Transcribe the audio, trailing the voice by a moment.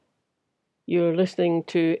You're listening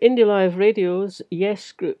to Indie Live Radio's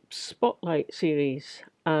Yes Group Spotlight series,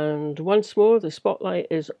 and once more the spotlight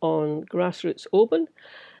is on Grassroots Oban.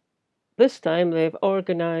 This time they've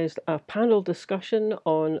organised a panel discussion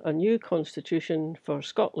on a new constitution for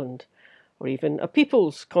Scotland, or even a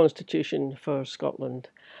people's constitution for Scotland.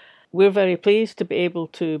 We're very pleased to be able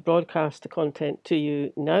to broadcast the content to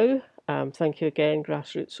you now. Thank you again,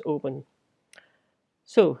 Grassroots Oban.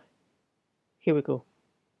 So, here we go.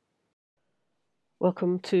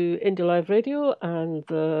 Welcome to Indie Live Radio and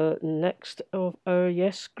the next of our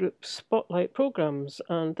Yes Group Spotlight programmes.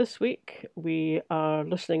 And this week we are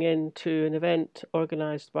listening in to an event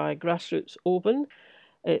organised by Grassroots Oban.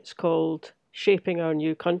 It's called Shaping Our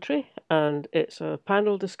New Country, and it's a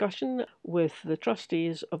panel discussion with the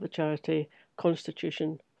trustees of the charity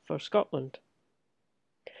Constitution for Scotland.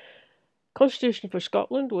 Constitution for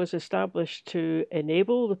Scotland was established to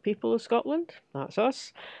enable the people of Scotland, that's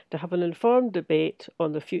us, to have an informed debate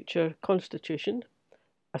on the future constitution,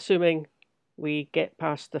 assuming we get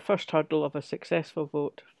past the first hurdle of a successful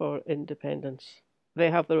vote for independence.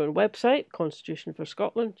 They have their own website, Constitution for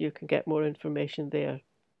Scotland. You can get more information there.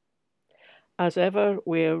 As ever,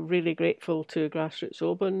 we're really grateful to Grassroots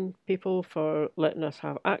Oban people for letting us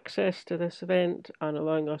have access to this event and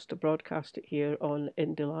allowing us to broadcast it here on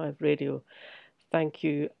Indie Live Radio. Thank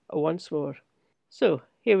you once more. So,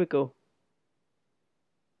 here we go.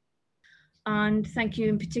 And thank you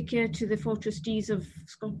in particular to the four trustees of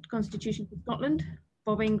Constitution for Scotland,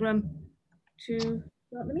 Bob Ingram, to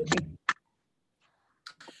start the meeting.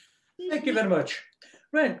 Thank you very much.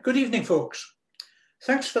 Right, good evening, folks.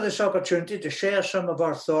 Thanks for this opportunity to share some of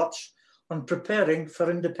our thoughts on preparing for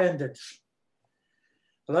independence.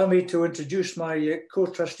 Allow me to introduce my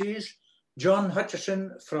co-trustees, John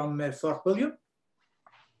Hutchison from Fort William,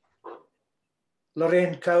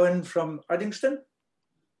 Lorraine Cowan from Uddingston,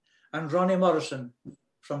 and Ronnie Morrison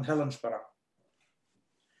from Helensburgh.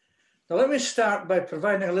 Now let me start by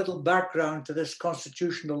providing a little background to this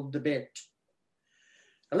constitutional debate.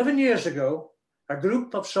 11 years ago, a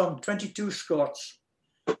group of some 22 Scots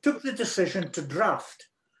took the decision to draft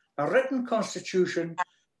a written constitution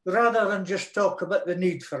rather than just talk about the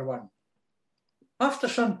need for one. After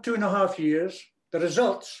some 2.5 years, the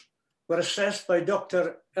results were assessed by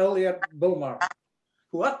Dr. Elliot Bulmer,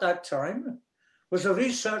 who at that time was a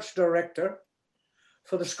research director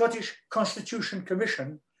for the Scottish Constitution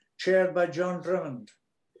Commission, chaired by John Drummond.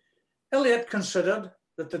 Elliot considered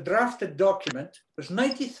that the drafted document was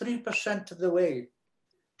 93% of the way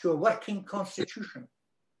to a working constitution,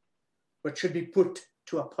 which should be put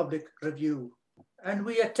to a public review. And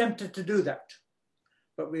we attempted to do that,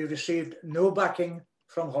 but we received no backing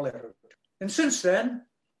from Holyrood. And since then,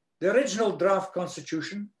 the original draft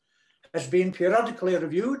constitution has been periodically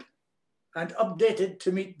reviewed and updated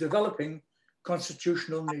to meet developing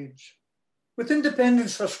constitutional needs. With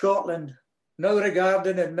independence for Scotland now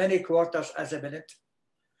regarded in many quarters as imminent,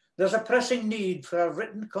 there's a pressing need for a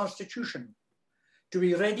written constitution to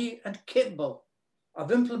be ready and capable of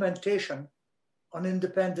implementation on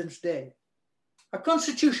Independence Day. A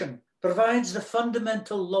constitution provides the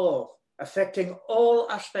fundamental law affecting all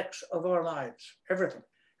aspects of our lives, everything.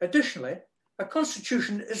 Additionally, a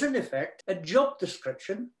constitution is in effect a job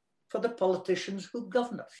description for the politicians who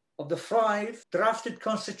govern us. Of the 5 drafted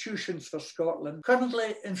constitutions for Scotland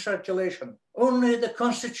currently in circulation, only the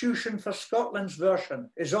Constitution for Scotland's version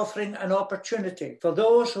is offering an opportunity for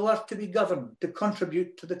those who are to be governed to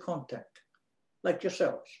contribute to the content, like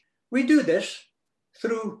yourselves. We do this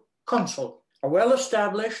through CONSUL, a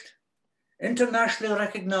well-established, internationally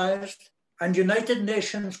recognised and United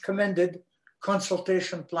Nations commended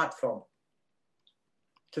consultation platform.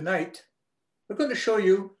 Tonight, we're going to show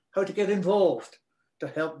you how to get involved to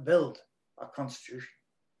help build a constitution.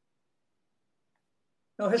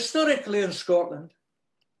 Now, historically in Scotland,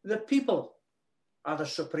 the people are the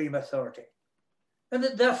supreme authority, and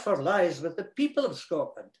it therefore lies with the people of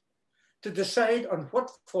Scotland to decide on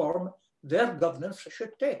what form their governance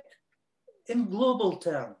should take. In global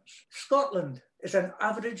terms, Scotland is an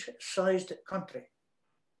average-sized country.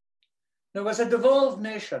 Now, as a devolved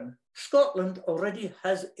nation, Scotland already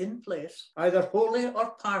has in place, either wholly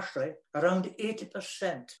or partially, around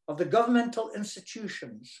 80% of the governmental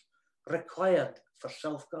institutions required for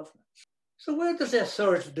self-governance. So where does the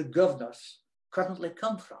authority to govern us currently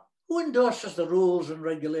come from? Who endorses the rules and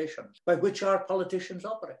regulations by which our politicians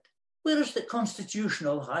operate? Where is the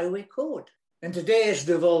constitutional highway code? In today's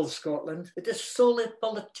devolved Scotland, it is solely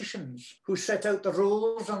politicians who set out the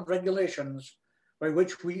rules and regulations by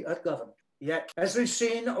which we are governed. Yet, as we've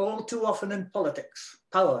seen all too often in politics,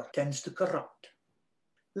 power tends to corrupt.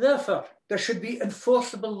 Therefore, there should be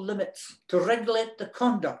enforceable limits to regulate the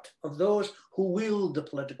conduct of those who wield the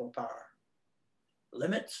political power.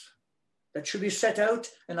 Limits that should be set out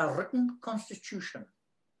in a written constitution,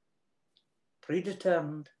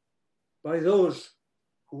 predetermined by those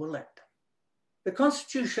who elect them. The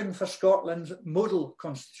Constitution for Scotland's model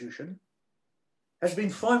constitution has been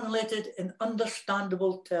formulated in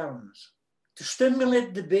understandable terms to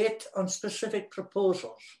stimulate debate on specific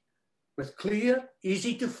proposals with clear,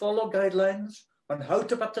 easy to follow guidelines on how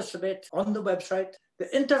to participate on the website. The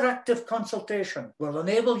interactive consultation will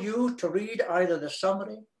enable you to read either the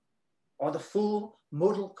summary or the full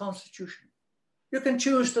model constitution. You can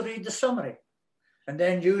choose to read the summary and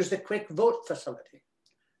then use the quick vote facility.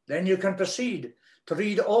 Then you can proceed to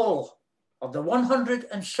read all of the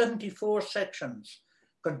 174 sections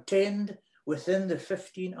contained within the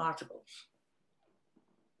 15 articles.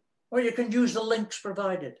 Or you can use the links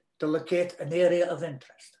provided to locate an area of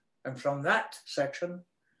interest. And from that section,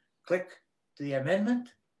 click to the amendment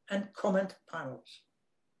and comment panels,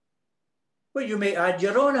 where you may add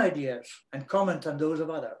your own ideas and comment on those of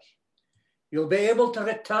others. You'll be able to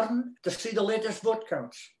return to see the latest vote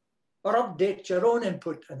counts or update your own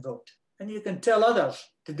input and vote. And you can tell others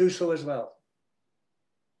to do so as well.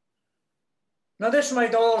 Now, this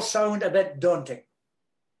might all sound a bit daunting,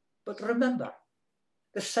 but remember,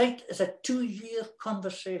 the site is a 2-year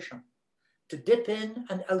conversation to dip in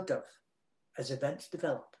and out of as events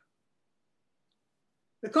develop.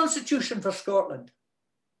 The Constitution for Scotland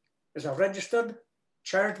is a registered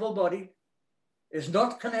charitable body, is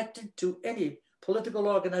not connected to any political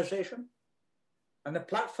organisation, and the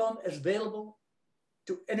platform is available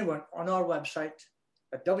to anyone on our website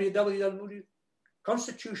at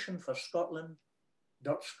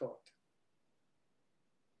www.constitutionforscotland.scot.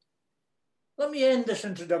 Let me end this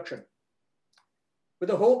introduction with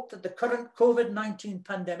the hope that the current COVID-19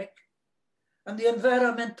 pandemic and the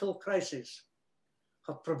environmental crisis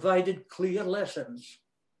have provided clear lessons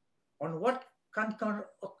on what can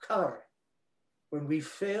occur when we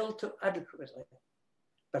fail to adequately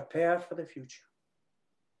prepare for the future.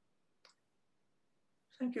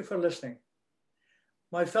 Thank you for listening.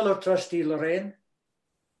 My fellow trustee Lorraine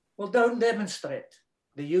will now demonstrate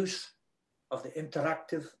the use of the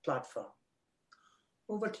interactive platform.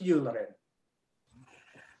 Over to you, Lorraine.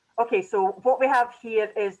 Okay, so what we have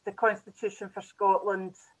here is the Constitution for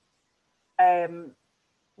Scotland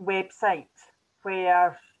website,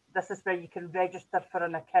 where this is where you can register for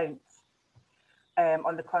an account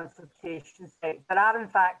on the consultation site. There are in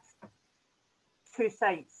fact 2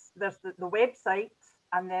 sites. There's the website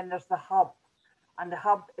and then there's the hub. And the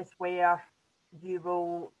hub is where you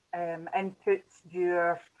will input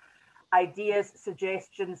your ideas,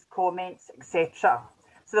 suggestions, comments, etc.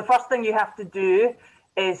 So the first thing you have to do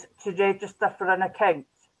is to register for an account.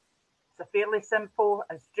 It's a fairly simple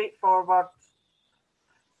and straightforward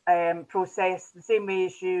process, the same way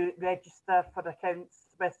as you register for accounts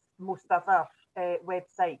with most other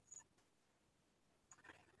websites.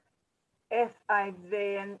 If I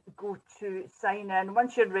then go to sign in,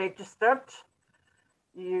 once you're registered,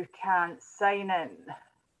 you can sign in.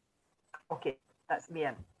 Okay, that's me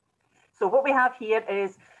in. So what we have here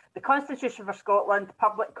is the Constitution for Scotland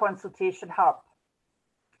Public Consultation Hub.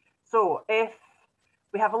 So if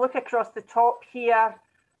we have a look across the top here,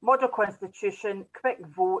 Model Constitution, Quick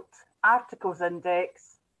Vote, Articles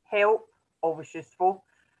Index, Help, always useful,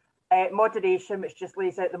 Moderation, which just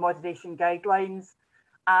lays out the moderation guidelines,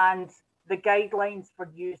 and the guidelines for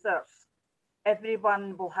users.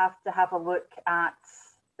 Everyone will have to have a look at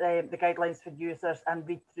the guidelines for users and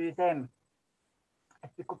read through them. If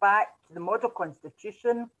we go back to the Model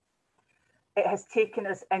Constitution, it has taken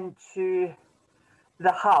us into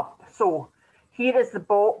the hub. So here is the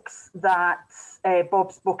box that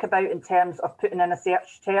Bob spoke about in terms of putting in a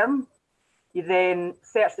search term. You then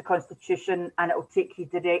search the Constitution and it will take you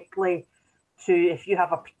directly to if you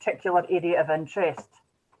have a particular area of interest.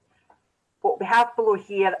 What we have below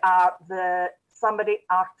here are the summary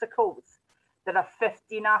articles. There are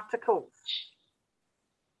 15 articles.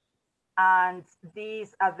 And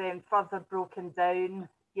these are then further broken down.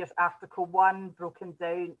 Here's Article 1 broken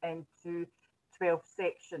down into 12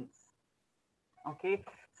 sections. Okay,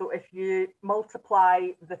 so if you multiply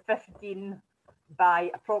the 15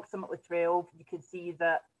 by approximately 12, you can see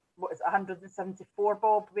that, what is it, 174,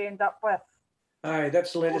 Bob, we end up with? Aye,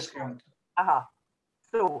 that's the latest count.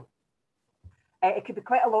 So it could be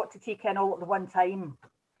quite a lot to take in all at the one time.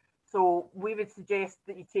 So we would suggest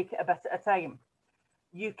that you take it a bit at a time.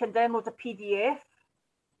 You can download a PDF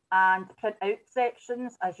and print out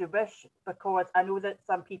sections as you wish, because I know that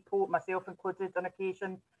some people, myself included on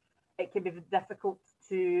occasion, it can be difficult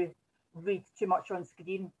to read too much on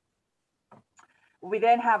screen. We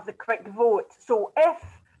then have the quick vote. So if,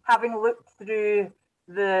 having looked through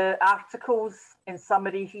the articles in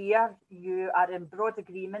summary here, you are in broad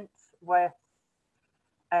agreement with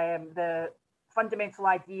the fundamental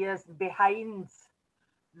ideas behind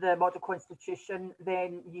the model constitution,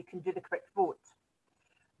 then you can do the quick vote.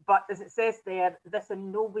 But as it says there, this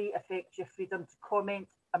in no way affects your freedom to comment,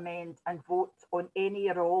 amend and vote on any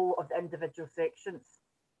or all of the individual sections.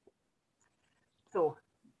 So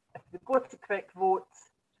if we go to quick vote,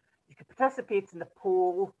 you can participate in the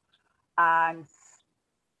poll and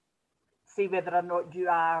see whether or not you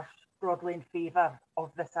are broadly in favour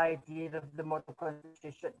of this idea of the model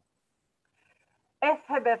constitution. If,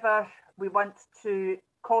 however, we want to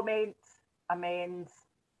comment, amend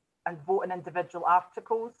and vote on individual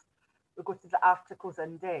articles, we go to the Articles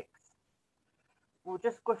Index. We'll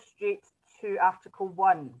just go straight to Article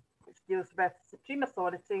 1, which deals with supreme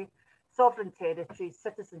authority, sovereign territories,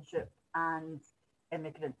 citizenship and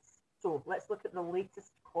immigrants. So let's look at the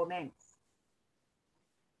latest comments.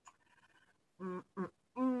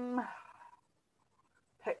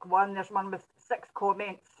 Pick one, there's one with 6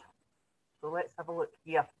 comments. So let's have a look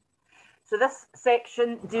here. So this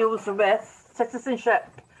section deals with citizenship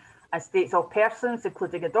and states all persons,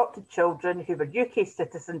 including adopted children who were UK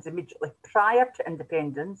citizens immediately prior to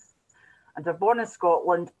independence and are born in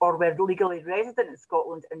Scotland or were legally resident in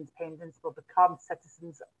Scotland at independence will become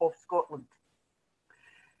citizens of Scotland.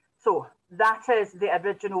 So that is the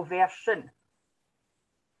original version.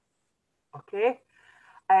 Okay.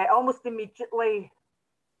 Almost immediately,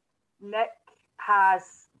 Nick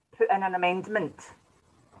has put in an amendment.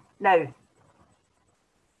 Now,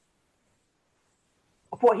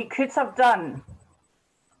 what he could have done,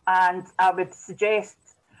 and I would suggest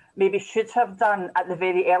maybe should have done at the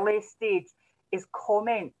very earliest stage, is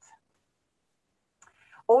comment.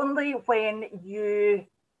 Only when you,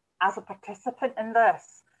 as a participant in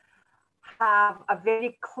this, have a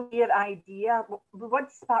very clear idea. We want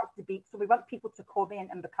to spark debate, so we want people to comment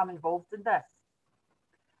and become involved in this.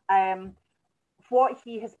 What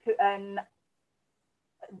he has put in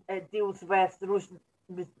deals with those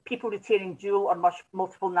people retaining dual or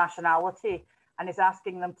multiple nationality and is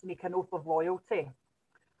asking them to make an oath of loyalty.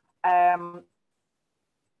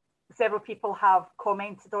 Several people have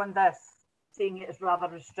commented on this, saying it is rather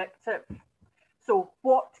restrictive. So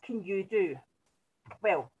what can you do?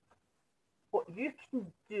 Well, what you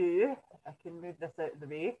can do, if I can move this out of the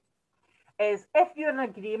way, is if you're in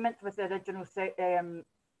agreement with the original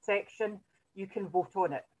section, you can vote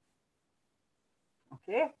on it.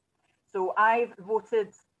 Okay, so I've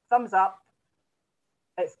voted thumbs up.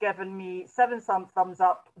 It's given me 7 thumbs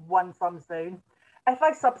up, 1 thumbs down. If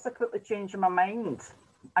I subsequently change my mind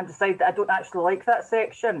and decide that I don't actually like that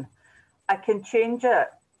section, I can change it,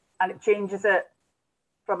 and it changes it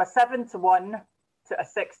from a 7 to 1 to a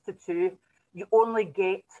 6 to 2. You only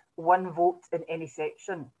get 1 vote in any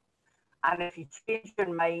section. And if you change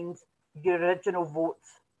your mind, your original vote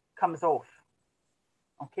comes off.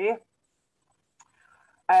 Okay.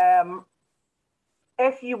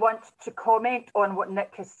 If you want to comment on what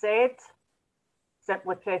Nick has said,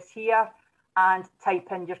 simply press here and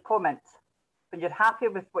type in your comment. When you're happy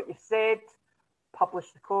with what you've said,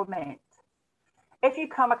 publish the comment. If you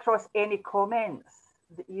come across any comments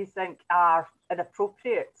that you think are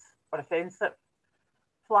inappropriate or offensive,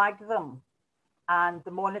 flag them, and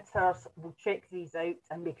the monitors will check these out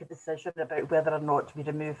and make a decision about whether or not we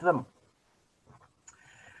remove them.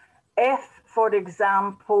 If, for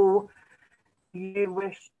example, you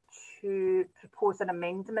wish to propose an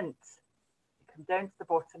amendment, you come down to the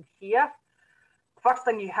bottom here. The first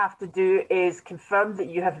thing you have to do is confirm that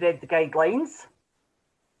you have read the guidelines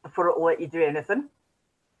before it will let you do anything.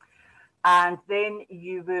 And then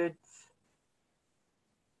you would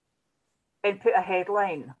input a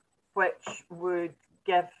headline, which would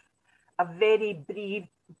give a very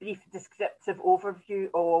brief descriptive overview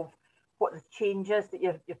of what the changes that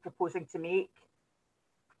you're proposing to make.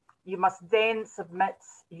 You must then submit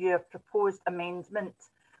your proposed amendment,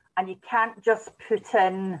 and you can't just put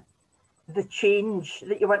in the change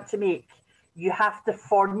that you want to make. You have to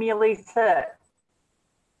formulate it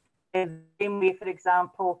in the same way, for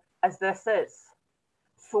example, as this is.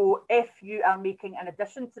 So if you are making an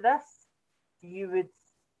addition to this, you would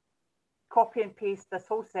copy and paste this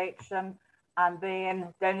whole section, and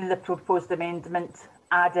then down in the proposed amendment,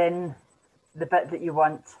 add in the bit that you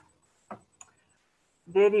want.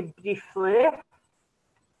 Very briefly,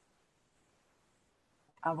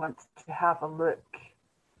 I want to have a look.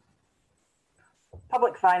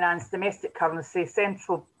 Public finance, domestic currency,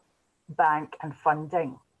 central bank and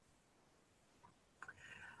funding.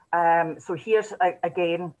 So here's,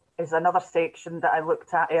 again, is another section that I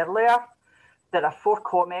looked at earlier. There are 4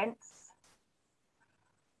 comments.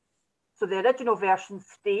 So the original version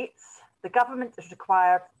states, the government is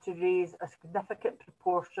required to raise a significant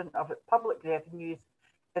proportion of its public revenues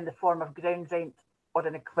in the form of ground rent or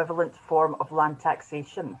an equivalent form of land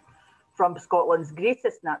taxation from Scotland's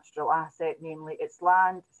greatest natural asset, namely its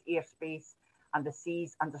land, its airspace, and the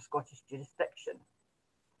seas under Scottish jurisdiction.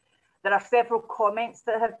 There are several comments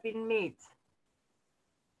that have been made,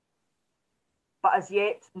 but as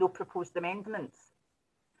yet, no proposed amendments.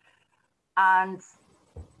 And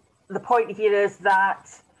the point here is that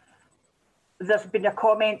there's been a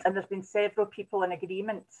comment and there's been several people in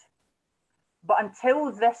agreement. But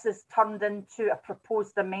until this is turned into a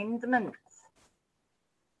proposed amendment,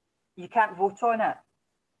 you can't vote on it.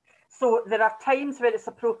 So there are times where it's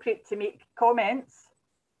appropriate to make comments,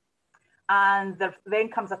 and there then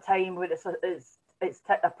comes a time where it's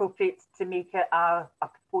appropriate to make it a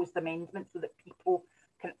proposed amendment so that people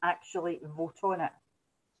can actually vote on it.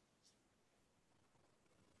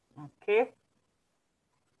 Okay.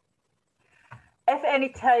 If at any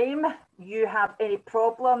time you have any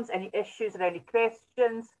problems, any issues, or any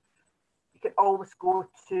questions, you can always go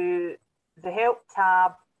to the help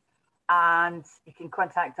tab and you can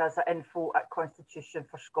contact us at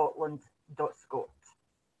info@constitutionforscotland.scot.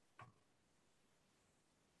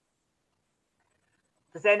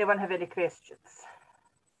 Does anyone have any questions?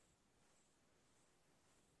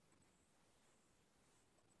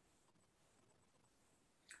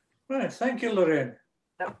 Right, thank you, Lorraine.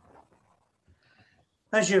 No.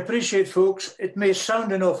 As you appreciate, folks, it may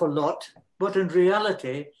sound an awful lot, but in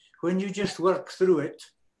reality, when you just work through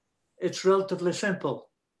it, it's relatively simple.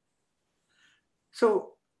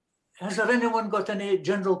 So, has there anyone got any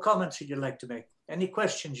general comments that you'd like to make? Any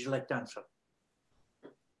questions you'd like to answer?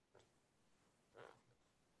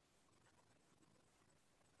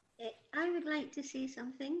 I would like to say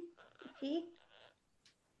something, okay?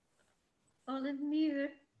 Olive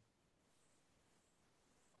Muir.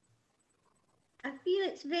 I feel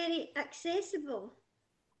it's very accessible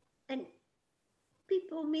and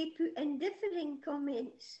people may put in differing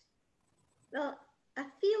comments. Well, I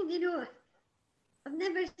feel, you know, I've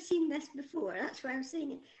never seen this before, that's why I'm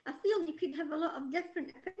saying it. I feel you could have a lot of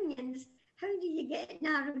different opinions. How do you get it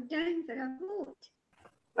narrowed down for a vote?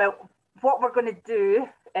 Well, what we're going to do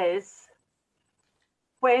is,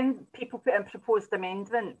 when people put in proposed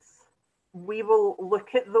amendments, we will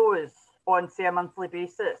look at those on, say, a monthly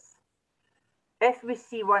basis. If we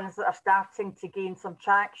see ones that are starting to gain some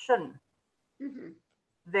traction,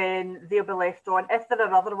 then they'll be left on. If there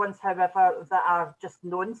are other ones, however, that are just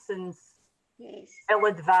nonsense,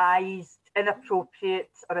 ill-advised,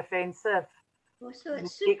 inappropriate, or offensive, oh, so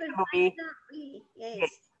it's super that way. Yes.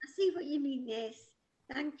 I see what you mean. Yes,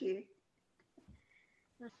 thank you.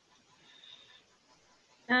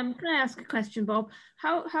 Can I ask a question, Bob?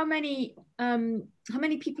 How many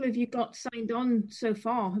people have you got signed on so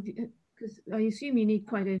far? Because I assume you need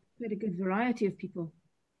quite a good variety of people.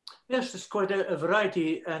 Yes, there's quite a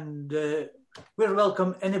variety, and we'll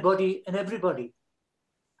welcome anybody and everybody.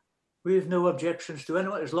 We have no objections to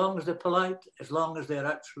anyone, as long as they're polite, as long as they're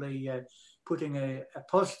actually putting a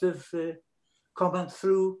positive comment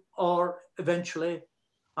through, or eventually,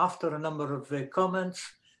 after a number of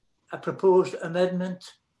comments, a proposed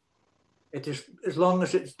amendment. It is, as long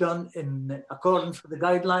as it's done in accordance with the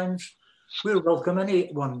guidelines, we'll welcome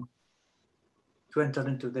anyone to enter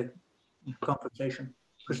into the conversation,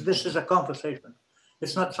 because this is a conversation.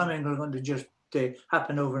 It's not something that's going to just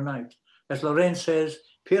happen overnight. As Lorraine says,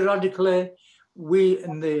 periodically, we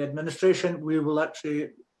in the administration, we will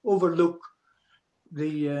actually overlook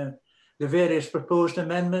the various proposed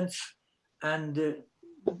amendments, and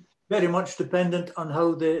very much dependent on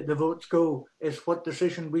how the votes go is what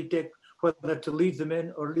decision we take, whether to leave them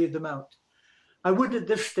in or leave them out. I would at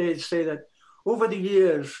this stage say that over the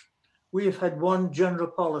years, we've had one general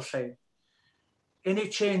policy. Any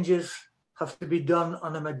changes have to be done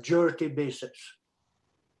on a majority basis.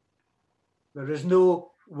 There is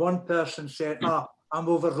no one person saying, I'm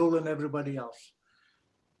overruling everybody else.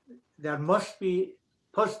 There must be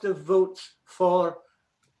positive votes before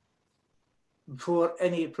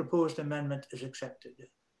any proposed amendment is accepted.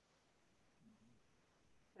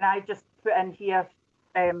 Can I just put in here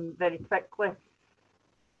very quickly?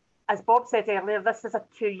 As Bob said earlier, this is a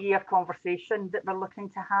 2-year conversation that we're looking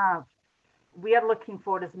to have. We are looking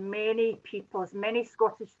for as many people, as many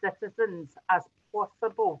Scottish citizens as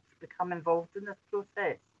possible to become involved in this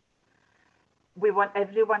process. We want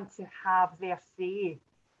everyone to have their say.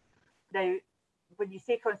 Now, when you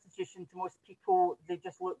say constitution, to most people, they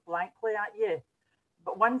just look blankly at you.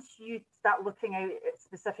 But once you start looking out at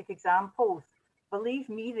specific examples, believe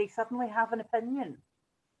me, they suddenly have an opinion.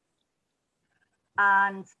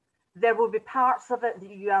 And there will be parts of it that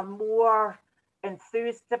you are more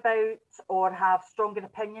enthused about or have stronger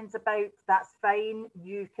opinions about. That's fine.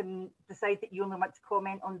 You can decide that you only want to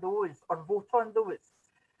comment on those or vote on those.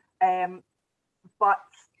 But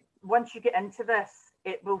once you get into this,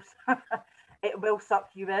 it will it will suck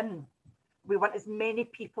you in. We want as many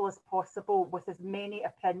people as possible with as many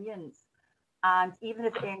opinions. And even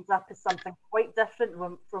if it ends up as something quite different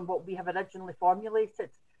from what we have originally formulated,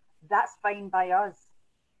 that's fine by us.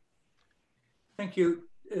 Thank you.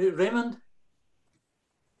 Raymond?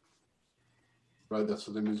 Right, that's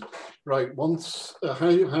what I mean. Right, once,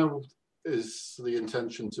 how is the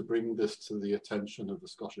intention to bring this to the attention of the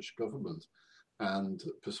Scottish Government and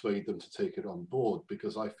persuade them to take it on board?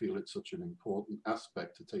 Because I feel it's such an important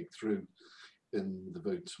aspect to take through in the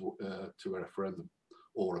vote to a referendum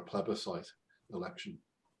or a plebiscite election.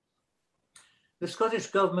 The Scottish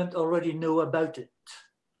Government already know about it,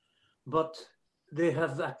 but they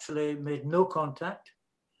have actually made no contact,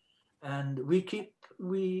 and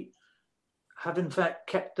we have in fact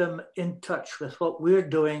kept them in touch with what we're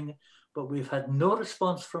doing, but we've had no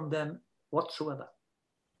response from them whatsoever.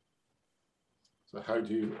 So how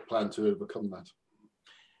do you plan to overcome that?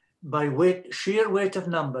 By sheer weight of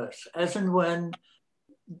numbers, as and when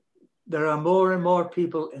there are more and more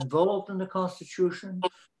people involved in the Constitution,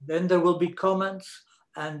 then there will be comments,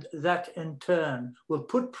 and that in turn will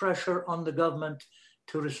put pressure on the government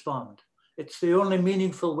to respond. It's the only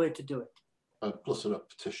meaningful way to do it. Plus a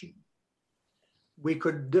petition. We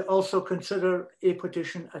could also consider a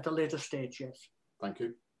petition at a later stage, yes. Thank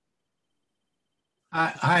you.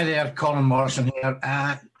 Hi there, Colin Morrison here.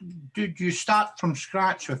 Did you start from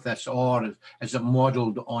scratch with this, or is it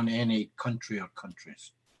modelled on any country or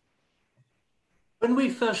countries? When we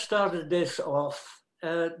first started this off,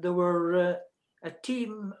 there were a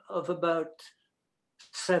team of about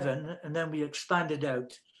 7, and then we expanded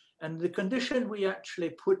out. And the condition we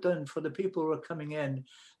actually put in for the people who are coming in,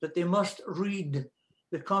 that they must read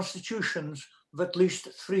the constitutions of at least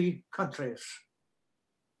 3 countries.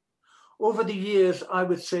 Over the years, I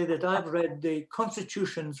would say that I've read the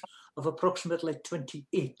constitutions of approximately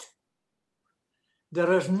 28.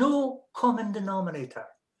 There is no common denominator.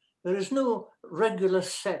 There is no regular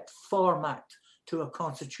set format to a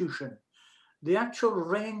constitution. The actual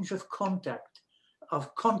range of content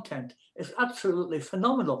is absolutely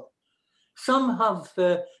phenomenal. Some have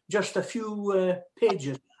just a few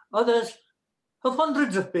pages. Others have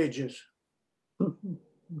hundreds of pages.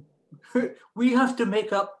 We have to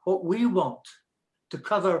make up what we want to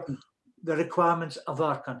cover the requirements of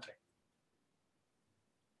our country.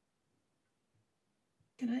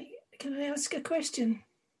 Can I ask a question?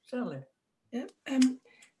 Certainly. Yeah.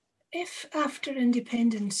 If after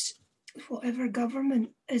independence, whatever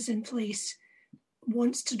government is in place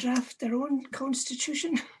wants to draft their own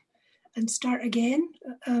constitution and start again,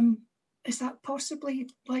 is that possibly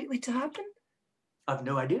likely to happen? I've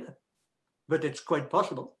no idea, but it's quite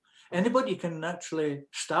possible. Anybody can actually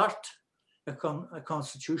start a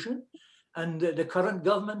constitution, and the current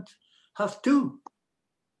government have 2,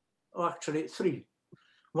 or actually 3,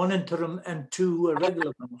 1 interim and 2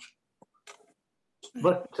 regular ones.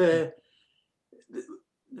 But the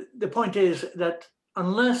point is that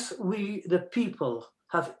unless we, the people,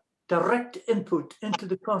 have direct input into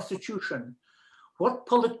the Constitution, what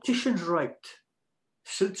politicians write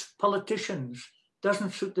suits politicians,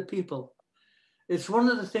 doesn't suit the people. It's one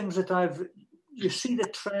of the things that you see the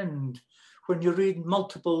trend when you read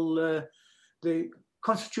multiple, the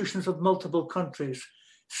constitutions of multiple countries.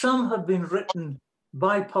 Some have been written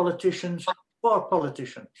by politicians for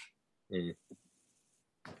politicians. Mm.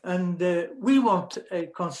 And we want a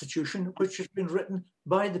constitution which has been written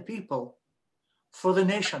by the people for the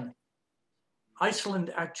nation.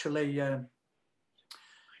 Iceland actually,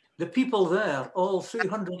 the people there, all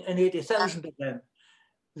 380,000 of them,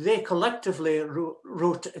 they collectively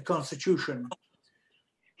wrote a constitution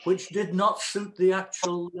which did not suit the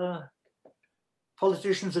actual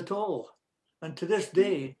politicians at all. And to this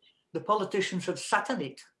day, the politicians have sat on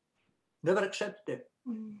it, never accepted it.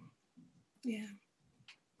 Mm. Yeah.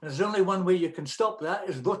 There's only one way you can stop that,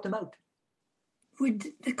 is vote them out.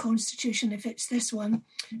 Would the Constitution, if it's this one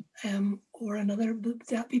or another, would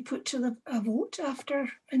that be put to a vote after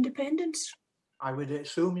independence? I would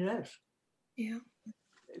assume yes. Yeah.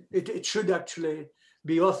 It should actually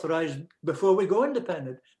be authorised before we go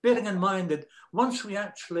independent, bearing in mind that once we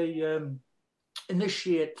actually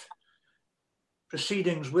initiate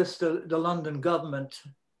proceedings with the London government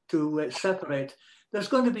to separate, there's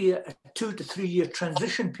going to be a 2 to 3 year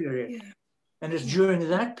transition period. Yeah. And it's during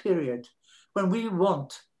that period when we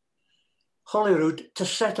want Holyrood to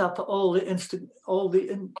set up all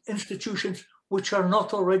the institutions which are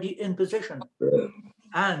not already in position.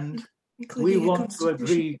 And we want to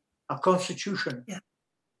agree a constitution. Yeah.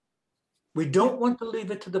 We don't want to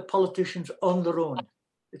leave it to the politicians on their own.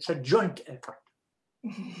 It's a joint effort.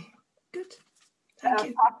 Good. Our Thank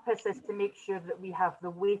you. purpose is to make sure that we have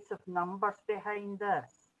the weight of numbers behind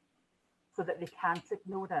this so that they can't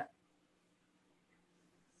ignore it.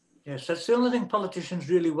 Yes, that's the only thing politicians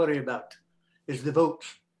really worry about, is the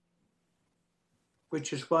votes,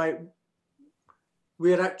 which is why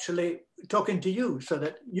we're actually talking to you so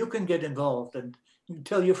that you can get involved and you can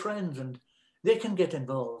tell your friends and they can get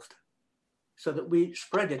involved so that we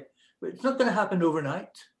spread it. It's not going to happen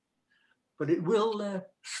overnight, but it will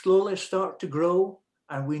slowly start to grow,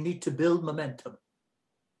 and we need to build momentum.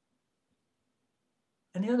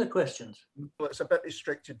 Any other questions? Well, it's a bit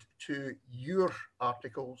restricted to your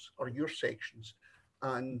articles or your sections,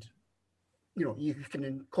 and you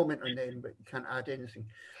can comment on them, but you can't add anything.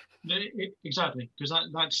 Exactly,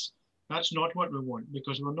 because that's not what we want,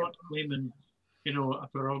 because we're not claiming, a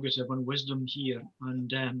prerogative on wisdom here,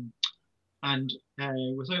 and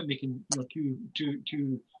without making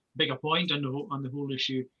too big a point on the whole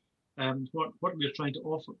issue, what we're trying to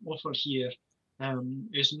offer here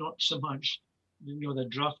is not so much the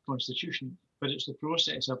draft constitution, but it's the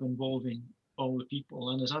process of involving all the people.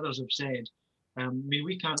 And as others have said,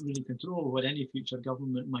 we can't really control what any future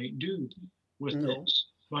government might do with this.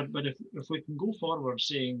 But if we can go forward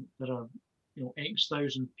saying there are X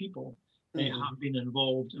thousand people have been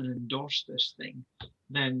involved and endorsed this thing,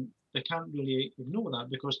 then they can't really ignore that,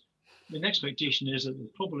 because the expectation is that there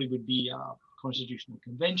probably would be a constitutional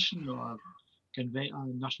convention or a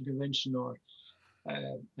national convention, or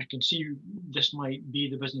I can see this might be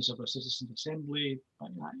the business of a citizens' assembly. I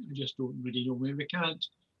just don't really know.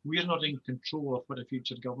 We're not in control of what a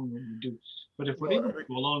future government would do. But if we're able to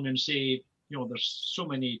go along and say, there's so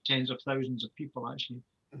many tens of thousands of people actually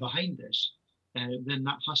behind this, then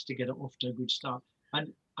that has to get it off to a good start.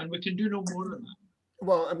 And we can do no more than that.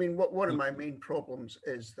 Well, I mean, one of my main problems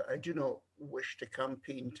is that I do not wish to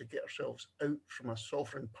campaign to get ourselves out from a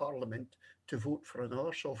sovereign parliament to vote for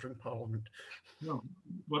another sovereign parliament. No,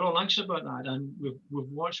 we're all anxious about that, and we've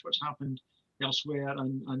watched what's happened elsewhere.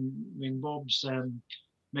 And when Bob's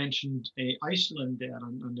mentioned Iceland there,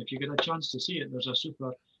 and if you get a chance to see it, there's a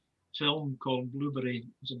super film called Blueberry.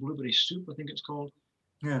 It's a Blueberry Soup, I think it's called.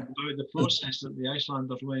 Yeah. About the process that the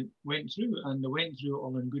Icelanders went through, and they went through it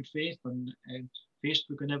all in good faith and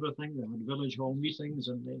Facebook and everything. They had village hall meetings,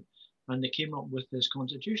 and they came up with this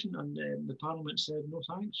constitution, and the Parliament said no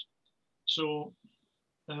thanks. So,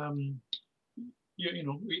 it's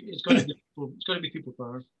got to be people. It's got to be people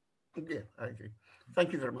power. Yeah, I agree.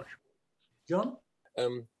 Thank you very much, John.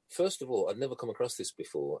 First of all, I've never come across this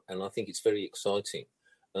before, and I think it's very exciting.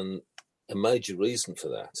 And a major reason for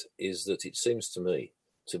that is that it seems to me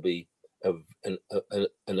to be an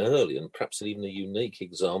early and perhaps even a unique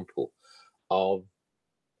example of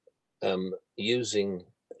using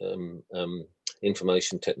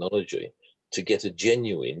information technology to get a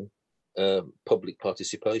genuine public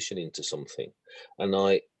participation into something. And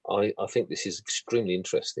I think this is extremely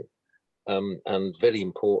interesting and very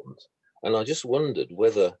important. And I just wondered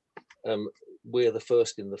whether we're the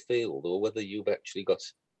first in the field, or whether you've actually got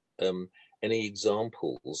any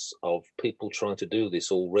examples of people trying to do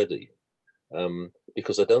this already.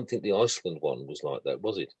 Because I don't think the Iceland one was like that,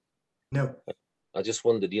 was it? No. I just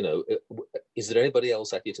wondered, is there anybody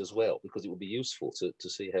else at it as well? Because it would be useful to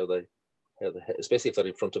see how they, especially if they're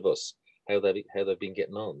in front of us, how they've been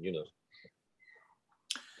getting on,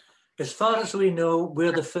 As far as we know,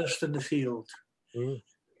 we're the first in the field. Mm.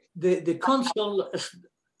 The Consul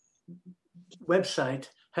website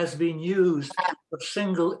has been used for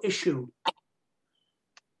single issue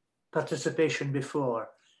participation before,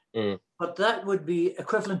 but that would be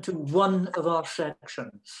equivalent to one of our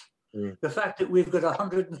sections. The fact that we've got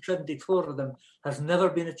 174 of them has never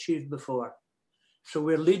been achieved before. So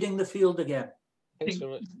we're leading the field again.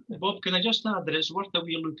 Bob, can I just add that it's worth a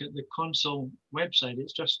wee look at the Consul website.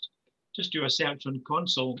 It's just do a search on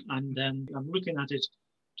Consul, and I'm looking at it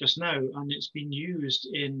just now, and it's been used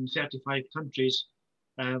in 35 countries,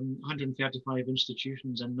 135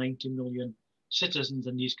 institutions, and 90 million citizens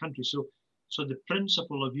in these countries. So the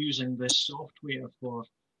principle of using this software for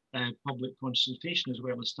public consultation is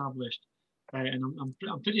well established, and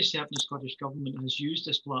I'm pretty certain the Scottish Government has used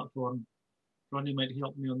this platform. Ronnie might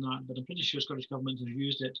help me on that, but I'm pretty sure Scottish Government has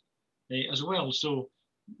used it as well. So,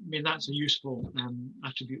 I mean, that's a useful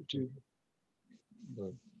attribute too.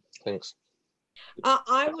 Thanks.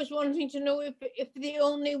 I was wanting to know if the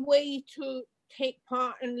only way to take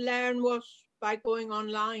part and learn was by going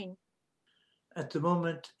online. At the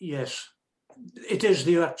moment, yes. It is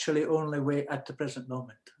the actually only way at the present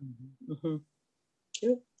moment.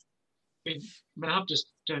 I have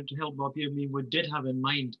just to help Bob here. I mean, we did have in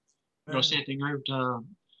mind, setting out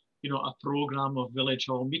a program of village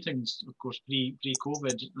hall meetings, of course,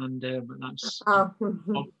 pre-COVID, and but that's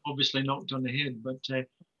obviously knocked on the head. But of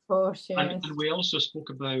course, yes. And we also spoke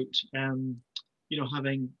about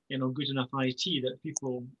having good enough IT that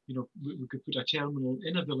people we could put a terminal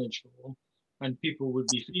in a village hall, and people would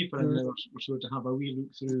be free for an hour or so to have a wee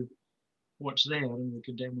look through what's there, and we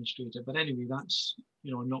could demonstrate it. But anyway, that's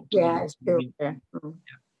not. Yeah, it's true. Yeah.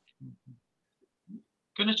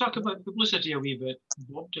 Can I talk about publicity a wee bit,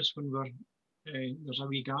 Bob? Just when there's a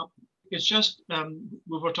wee gap. It's just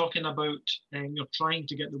we were talking about trying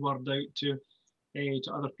to get the word out to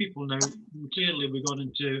other people. Now, clearly, we got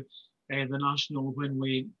into the national when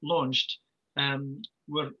we launched.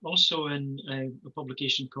 We're also in a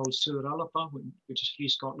publication called Suar Alapa, which is Free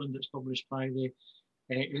Scotland. It's published by the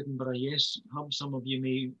Edinburgh Yes Hub. Some of you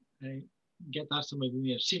may get that, some of you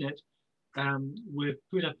may have seen it. We've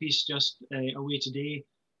put a piece just away today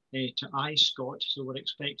to iScot, so we're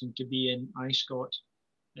expecting to be in iScot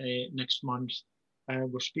next month.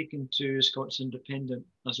 We're speaking to Scots Independent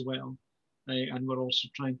as well, and we're also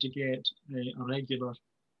trying to get a regular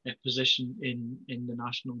position in the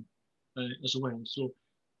national as well. So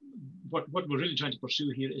what we're really trying to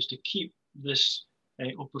pursue here is to keep this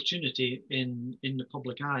opportunity in the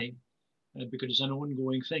public eye, because it's an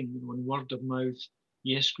ongoing thing, and word of mouth,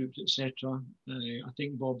 Yes groups, etc. I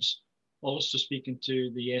think Bob's also speaking to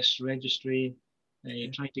the Yes registry,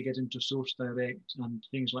 trying to get into Source Direct and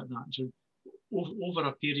things like that. So over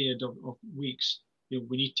a period of weeks,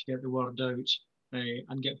 we need to get the word out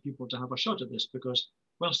and get people to have a shot at this, because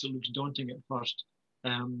whilst it looks daunting at first,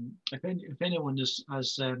 if anyone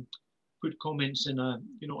has put comments in a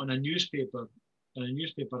newspaper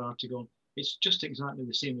article, it's just exactly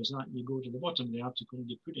the same as that. You go to the bottom of the article,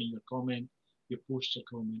 you put in your comment, you post your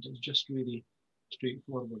comment. It's just really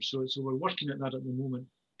straightforward. So we're working at that at the moment,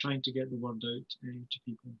 trying to get the word out to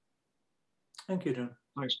people. Thank you, John.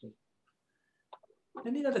 Thanks, Bill.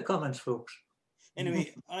 Any other comments, folks?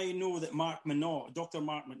 Anyway, I know that Dr.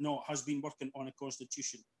 Mark McNaught has been working on a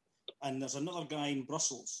constitution, and there's another guy in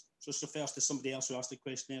Brussels. So this refers to somebody else who asked the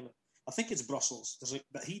question earlier. I think it's Brussels.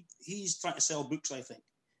 But he's trying to sell books, I think.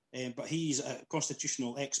 But he's a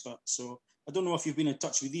constitutional expert. So I don't know if you've been in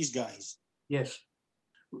touch with these guys. Yes.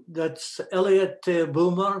 That's Elliot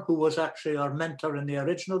Boomer, who was actually our mentor in the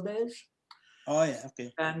original days. Oh, yeah,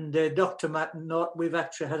 okay. And Dr. McNaught, we've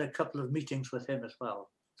actually had a couple of meetings with him as well.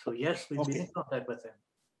 So, yes, we've been in contact with him.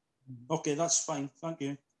 Okay, that's fine. Thank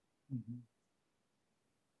you.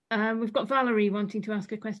 We've got Valerie wanting to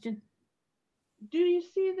ask a question. Do you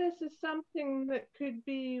see this as something that could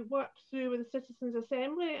be worked through with the Citizens'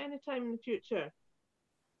 Assembly at any time in the future?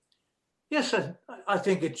 Yes, I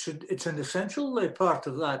think it's an essential part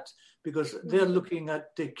of that, because they're looking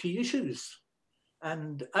at the key issues.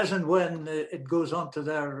 And as and when it goes onto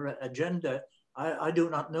their agenda, I do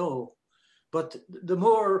not know. But the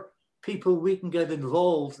more people we can get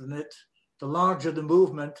involved in it, the larger the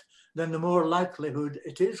movement, then the more likelihood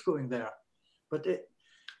it is going there. But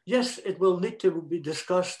yes, it will need to be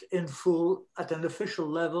discussed in full at an official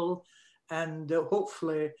level, and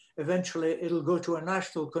hopefully, eventually, it'll go to a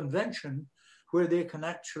national convention where they can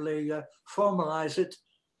actually formalize it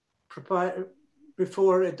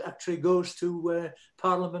before it actually goes to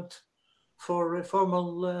Parliament for a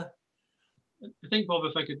formal... I think, Bob,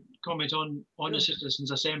 if I could comment on the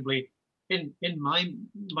Citizens' Assembly, in my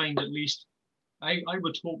mind at least, I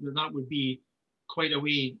would hope that would be quite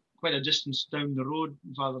a distance down the road,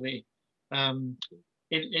 Valerie.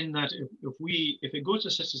 In that if it goes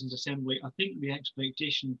to Citizens' Assembly, I think the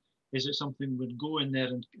expectation is that something would go in there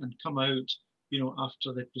and come out,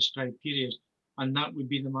 after the prescribed period, and that would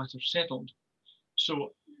be the matter settled.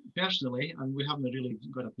 So personally, and we haven't really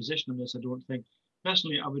got a position on this, I don't think,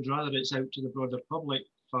 personally, I would rather it's out to the broader public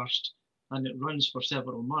first, and it runs for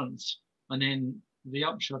several months, and then the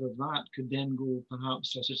upshot of that could then go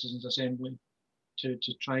perhaps to a Citizens' Assembly to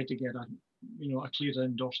try to get a clear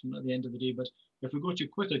endorsement at the end of the day. But if we go too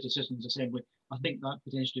quickly to Citizens' Assembly, I think that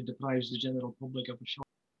potentially deprives the general public of a shot.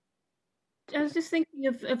 I was just thinking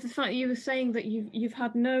of the fact you were saying that you've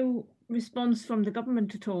had no response from the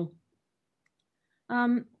government at all.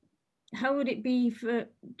 How would it be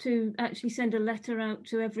to actually send a letter out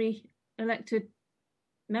to every elected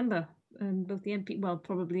member both the MP, well,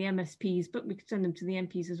 probably MSPs, but we could send them to the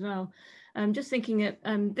MPs as well. Just thinking that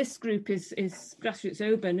this group is Grassroots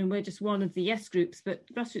Oban, and we're just one of the Yes groups, but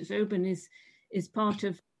Grassroots Oban is part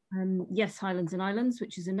of Yes Highlands and Islands,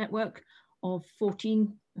 which is a network of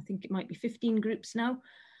 14, I think it might be 15 groups now.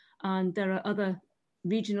 And there are other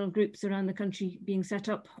regional groups around the country being set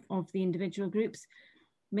up of the individual groups.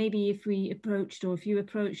 Maybe if we approached, or if you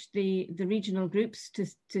approached the regional groups to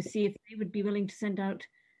see if they would be willing to send out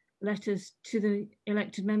letters to the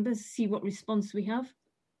elected members, see what response we have.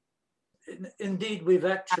 Indeed, we've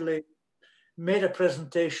actually made a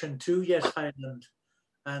presentation to Yes Highland,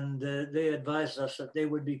 and they advised us that they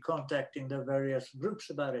would be contacting their various groups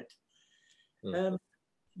about it.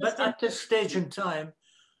 But at this stage in time,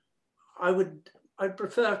 I'd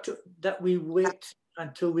prefer that we wait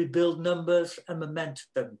until we build numbers and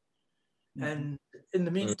momentum. And in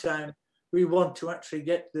the meantime, we want to actually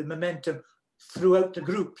get the momentum throughout the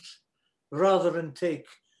groups rather than take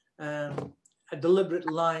a deliberate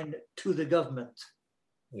line to the government.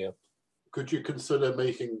 Yeah. Could you consider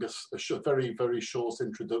making a very, very short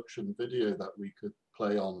introduction video that we could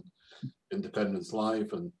play on Independence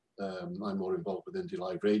Live? And I'm more involved with Indie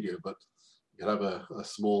Live Radio, but you could have a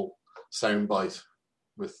small soundbite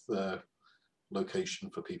with location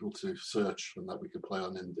for people to search, and that we could play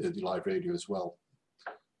on Indie Live Radio as well.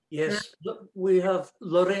 Yes, we have,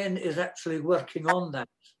 Lorraine is actually working on that.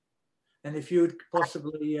 And if you'd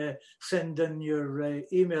possibly send in your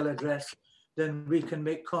email address, then we can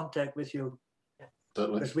make contact with you.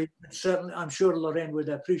 Certainly. Because we certainly, I'm sure Lorraine would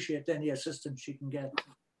appreciate any assistance she can get.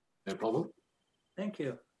 No problem. Thank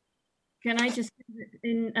you. Can I just put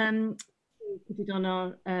it on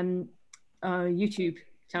our YouTube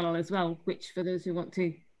channel as well, which for those who want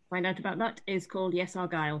to find out about that is called Yes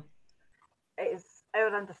Argyll. It is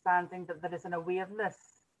our understanding that there is an awareness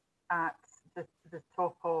at the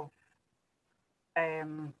top of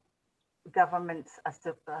government as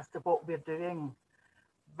to what we're doing,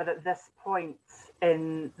 but at this point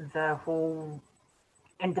in the whole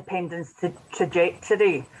independence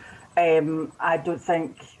trajectory, I don't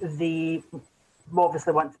think we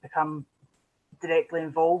obviously want to become directly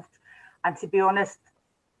involved, and to be honest,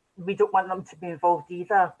 we don't want them to be involved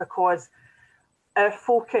either, because our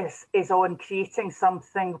focus is on creating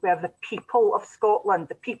something where the people of Scotland,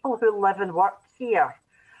 the people who live and work here,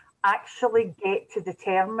 actually get to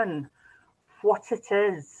determine what it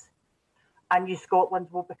is a new Scotland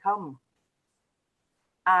will become.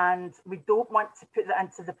 And we don't want to put that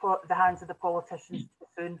into the hands of the politicians too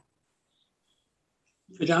soon.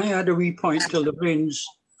 Could I add a wee point to Lorraine's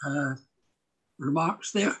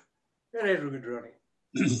remarks there? Very good, Ronnie.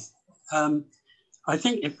 I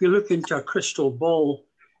think if we look into a crystal ball,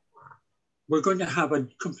 we're going to have a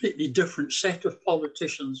completely different set of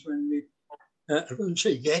politicians when we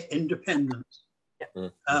eventually get independence.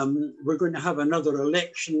 We're going to have another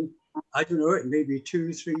election. I don't know, it may be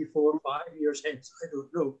 2, 3, 4, 5 years hence, I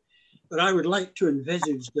don't know. But I would like to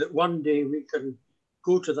envisage that one day we can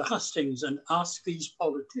go to the hustings and ask these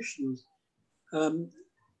politicians,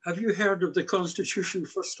 have you heard of the Constitution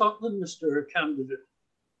for Scotland, Mr. Candidate?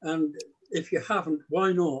 And if you haven't,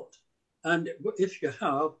 why not? And if you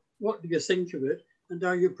have, what do you think of it? And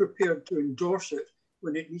are you prepared to endorse it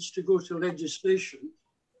when it needs to go to legislation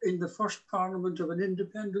in the first Parliament of an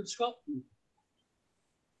independent Scotland?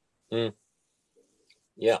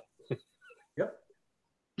 Yeah. Yep.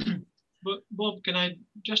 But Bob, can I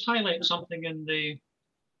just highlight something in the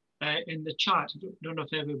chat? I don't know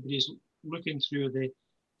if everybody's looking through the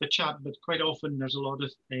chat, but quite often there's a lot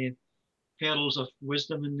of pearls of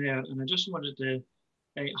wisdom in there, and I just wanted to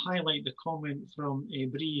highlight the comment from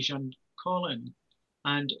Briege and Colin.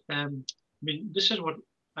 And I mean, this is what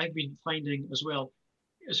I've been finding as well.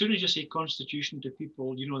 As soon as you say constitution to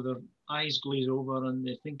people, you know, their eyes glaze over and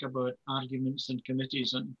they think about arguments and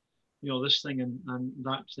committees and, you know, this thing and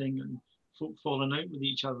that thing and folk falling out with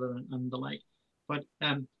each other and the like. But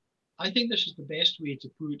I think this is the best way to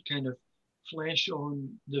put kind of flesh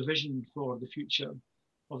on the vision for the future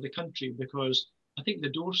of the country, because I think the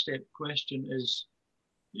doorstep question is,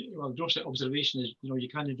 well, doorstep observation is, you know, you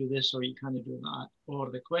can't do this or you can't do that.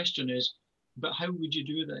 Or the question is, but how would you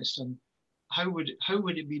do this? And how would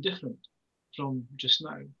it be different from just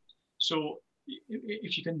now? So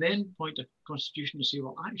if you can then point a constitution to say,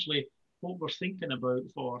 well, actually, what we're thinking about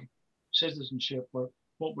for citizenship or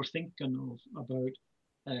what we're thinking of about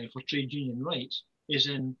for trade union rights is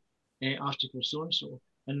in Article so-and-so.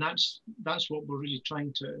 And that's what we're really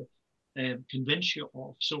trying to convince you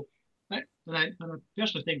of. So, and I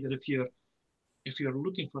personally think that if you're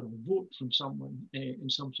looking for a vote from someone in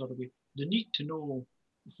some sort of way, they need to know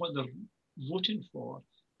what they're voting for,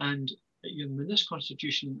 And this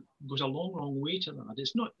constitution goes a long, long way to that.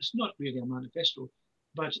 It's not really a manifesto,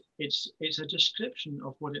 but it's a description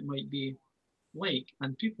of what it might be like,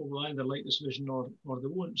 and people will either like this vision or they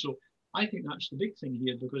won't. So I think that's the big thing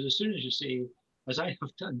here, because as soon as you say, as I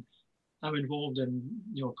have done, I'm involved in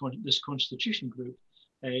this constitution group,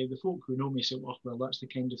 the folk who know me say, well, that's the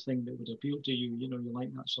kind of thing that would appeal to you. You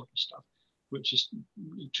like that sort of stuff, which is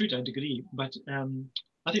true to a degree. But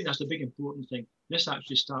I think that's the big important thing. This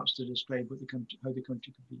actually starts to describe how the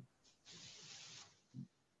country could be.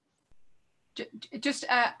 Just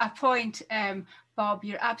a point, Bob,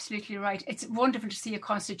 you're absolutely right. It's wonderful to see a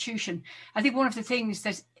constitution. I think one of the things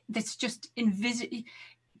that's just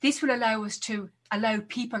this will allow us to allow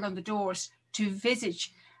people on the doors to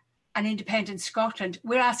visage an independent Scotland.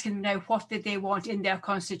 We're asking them now, what did they want in their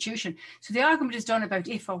constitution? So the argument is done about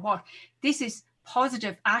if or what. This is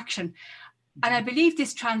positive action. And I believe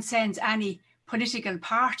this transcends any political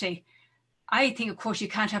party. I think, of course, you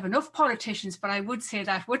can't have enough politicians, but I would say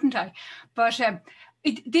that, wouldn't I? But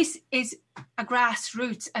this is a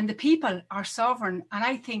grassroots, and the people are sovereign. And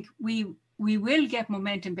I think we will get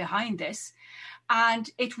momentum behind this, and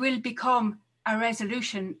it will become a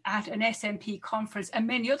resolution at an SNP conference and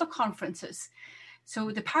many other conferences.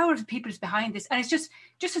 So the power of the people is behind this. And it's just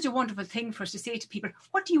such a wonderful thing for us to say to people,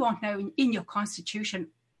 what do you want now in your constitution?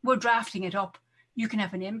 We're drafting it up. You can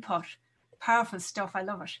have an input. Powerful stuff. I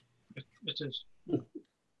love it. It is.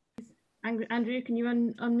 Andrew, can you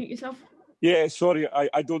unmute yourself? Yeah, sorry,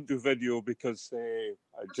 I don't do video because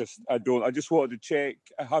I don't. I just wanted to check,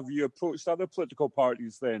 have you approached other political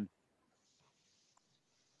parties then?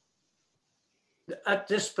 At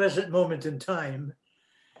this present moment in time,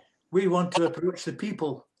 we want to approach the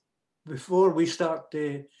people before we start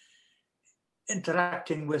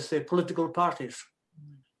interacting with the political parties.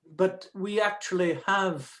 But we actually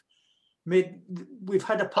we've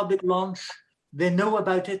had a public launch. They know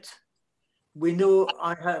about it. We know,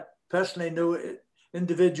 personally know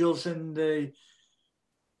individuals in the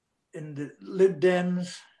Lib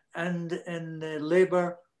Dems and in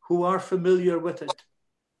Labour who are familiar with it.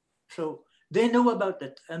 So they know about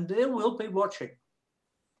it and they will be watching.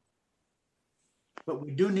 But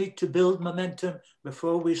we do need to build momentum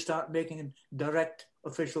before we start making direct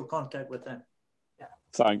official contact with them. Yeah.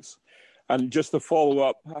 Thanks. And just to follow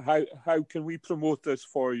up, how can we promote this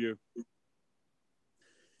for you?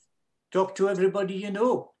 Talk to everybody you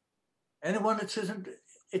know. Anyone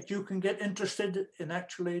that you can get interested in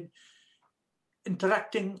actually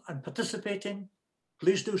interacting and participating,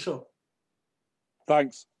 please do so.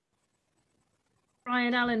 Thanks.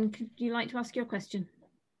 Brian Allen, could you like to ask your question?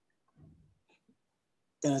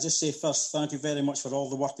 Can I just say first, thank you very much for all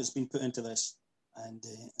the work that's been put into this. And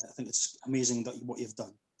I think it's amazing what you've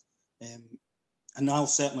done. And I'll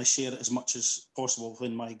certainly share it as much as possible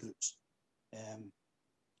within my groups.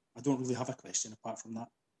 I don't really have a question apart from that.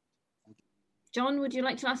 John, would you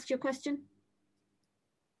like to ask your question?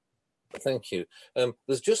 Thank you.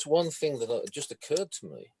 There's just one thing that just occurred to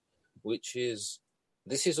me, which is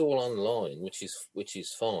this is all online, which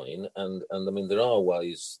is fine, and I mean there are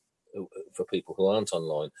ways for people who aren't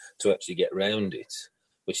online to actually get around it,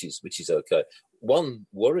 which is okay. One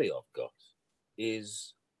worry I've got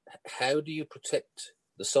is how do you protect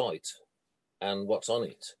the site and what's on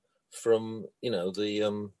it from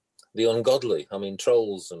the ungodly? I mean,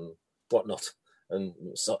 trolls and whatnot, and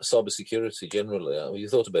cyber security generally. Have you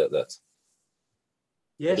thought about that?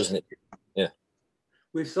 Yes. Doesn't it? Yeah.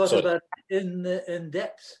 We've thought about it in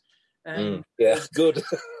depth. Yeah, good.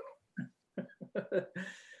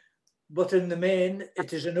 But in the main,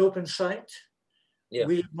 it is an open site. Yeah.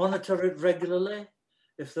 We monitor it regularly.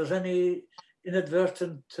 If there's any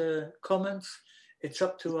inadvertent comments, it's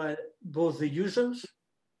up to both the users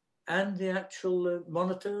and the actual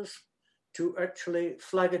monitors to actually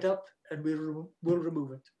flag it up, and we'll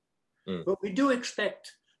remove it. But we do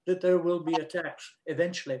expect that there will be attacks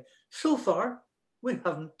eventually. So far, we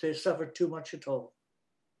haven't suffered too much at all.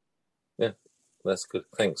 Yeah, that's good.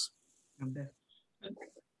 Thanks.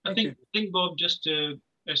 I think, Bob, just to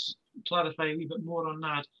clarify a wee bit more on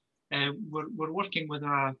that, we're working with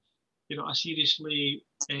a seriously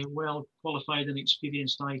well qualified and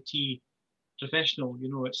experienced IT professional.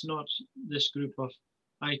 It's not this group of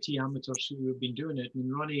IT amateurs who have been doing it. I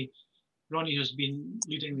mean, Ronnie has been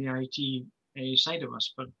leading the IT side of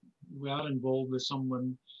us, but we are involved with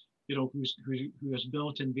someone who has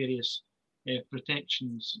built in various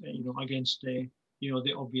protections against the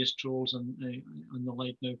obvious trolls and the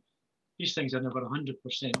like. Now, these things are never 100%,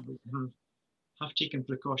 but we have taken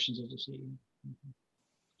precautions, as I say.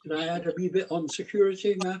 Could I add a wee bit on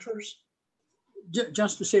security matters?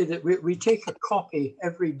 just to say that we take a copy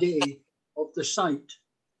every day of the site,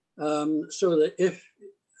 so that if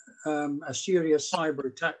a serious cyber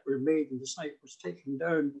attack were made and the site was taken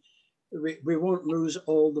down, we won't lose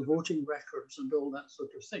all the voting records and all that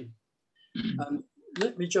sort of thing.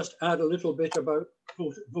 Let me just add a little bit about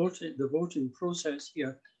the voting process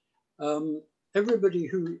here. Everybody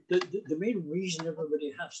the main reason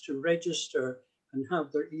everybody has to register and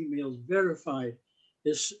have their emails verified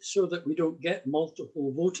is so that we don't get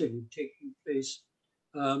multiple voting taking place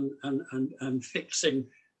and fixing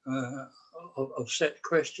of set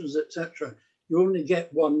questions, etc. You only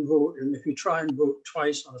get one vote, and if you try and vote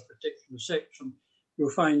twice on a particular section,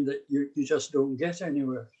 you'll find that you just don't get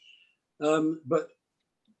anywhere. But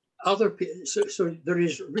other people, so there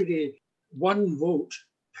is really one vote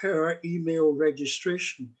per email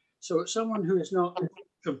registration. So someone who is not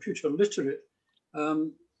computer literate,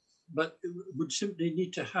 but would simply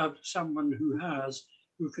need to have someone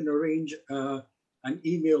who can arrange an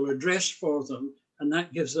email address for them, and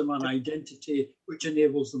that gives them an identity which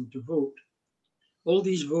enables them to vote. All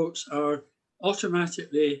these votes are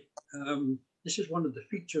automatically, this is one of the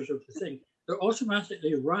features of the thing, they're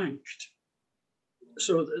automatically ranked.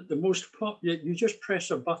 So the most popular, you just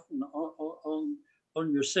press a button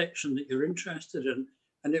on your section that you're interested in,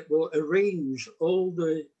 and it will arrange all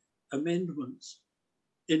the amendments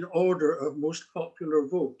in order of most popular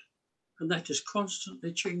vote. And that is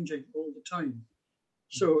constantly changing all the time.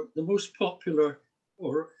 So the most popular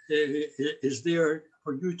is there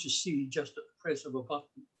for you to see just at the press of a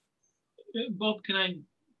button. Bob, can I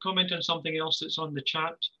comment on something else that's on the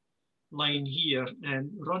chat line here?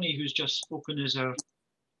 Ronnie, who's just spoken, is our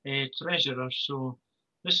treasurer. So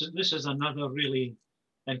this is another really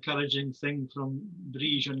encouraging thing from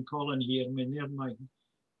Briege and Colin here. I mean,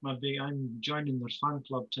 they're I'm joining their fan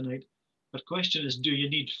club tonight. Their question is, do you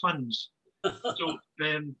need funds?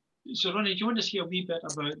 So Ronnie, do you want to hear a wee bit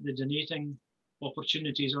about the donating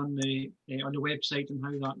opportunities on the website and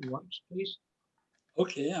how that works, please?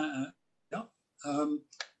 Okay, yeah.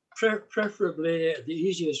 Preferably, the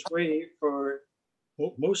easiest way for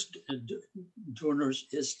most donors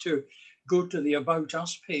is to go to the About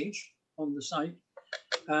Us page on the site,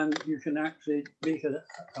 and you can actually make a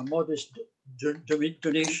modest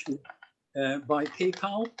donation by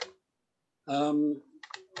PayPal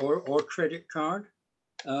or credit card.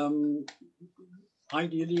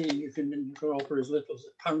 Ideally, you can offer as little as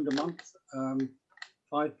 £1 a month.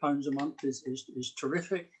 £5 a month is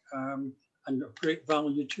terrific and of great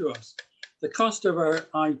value to us. The cost of our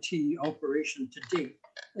IT operation to date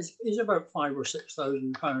is about £5,000 or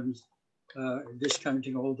 £6,000,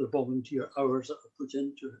 discounting all the volunteer hours that are put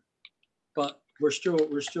into it. But we're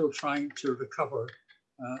still trying to recover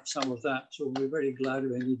some of that, so we're very glad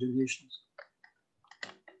of any donations.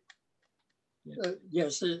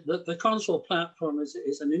 Yes, the Console platform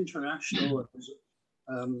is an international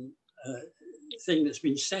thing that's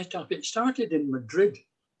been set up. It started in Madrid,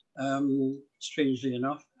 strangely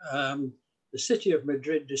enough. The city of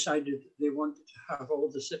Madrid decided they wanted to have all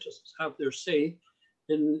the citizens have their say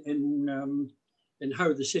in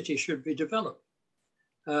how the city should be developed.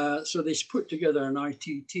 So they put together an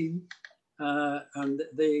IT team and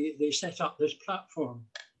they set up this platform.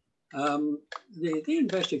 They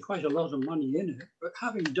invested quite a lot of money in it, but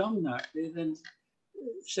having done that, they then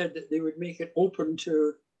said that they would make it open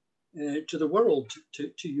to the world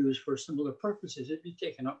to use for similar purposes. It'd be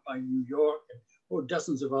taken up by New York or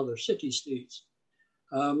dozens of other city-states.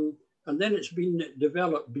 And then it's been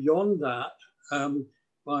developed beyond that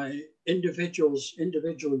by individual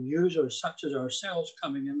users such as ourselves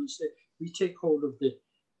coming in and say, we take hold of the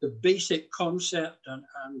basic concept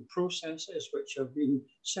and processes which have been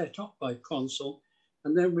set up by Console,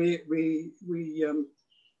 and then we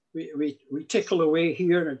tickle away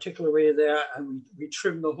here and tickle away there, and we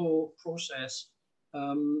trim the whole process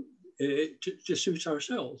to suit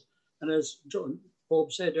ourselves. And as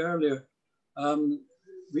Bob said earlier,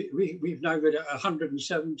 we've now got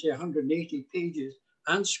 170, 180 pages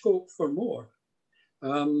and scope for more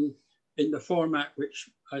in the format which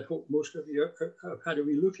I hope most of you have had a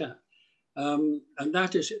wee look at. And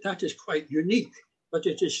that is quite unique, but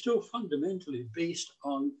it is still fundamentally based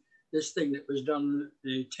on this thing that was done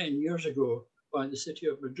 10 years ago by the city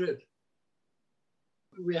of Madrid.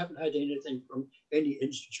 We haven't had anything from any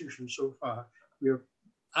institution so far. We're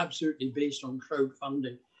absolutely based on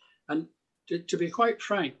crowdfunding. And to be quite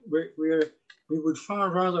frank, we would far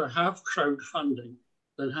rather have crowdfunding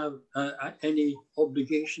than have any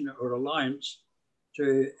obligation or alliance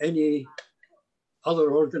to any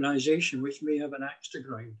other organization which may have an axe to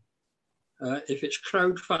grind. If it's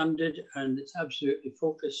crowdfunded and it's absolutely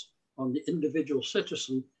focused on the individual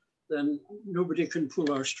citizen, then nobody can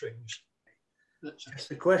pull our strings. It's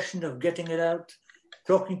the question of getting it out,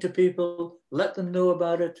 talking to people, let them know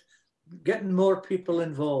about it, getting more people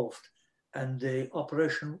involved, and the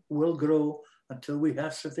operation will grow until we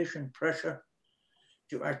have sufficient pressure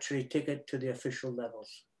to actually take it to the official levels.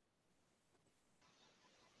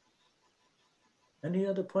 Any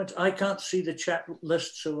other points? I can't see the chat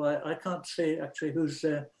list, so I can't say actually who's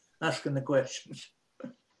asking the questions.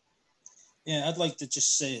 Yeah, I'd like to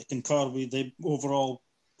just concur with the overall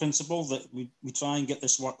principle that we try and get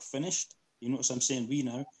this work finished. You notice I'm saying we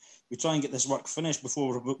now. We try and get this work finished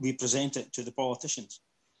before we present it to the politicians.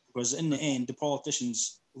 Because in the end, the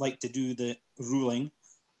politicians like to do the ruling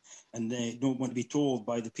and they don't want to be told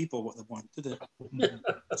by the people what they want to do.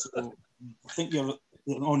 So I think you're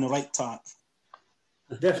on the right track.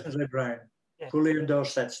 Definitely, Brian. Fully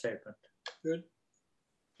endorse that statement. Good.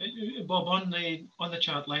 Bob, on the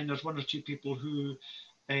chat line, there's one or two people who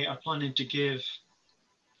are planning to give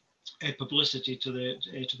publicity to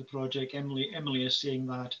the project. Emily is saying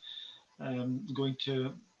that, going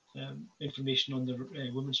to information on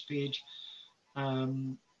the women's page,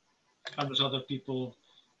 and there's other people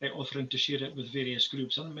offering to share it with various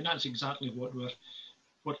groups. I mean, that's exactly what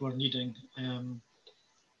we're needing.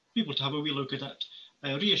 People to have a wee look at it,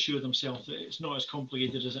 reassure themselves that it's not as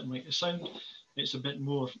complicated as it might sound. It's a bit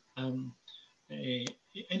more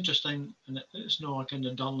interesting, and it's not a kind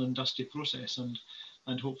of dull and dusty process,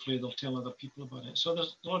 and hopefully they'll tell other people about it. So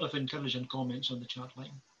there's a lot of encouraging comments on the chat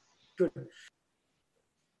line. Good.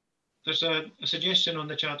 There's a suggestion on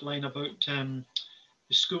the chat line about the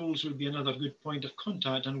schools would be another good point of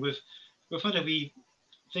contact, and we've had a wee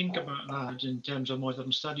think about that in terms of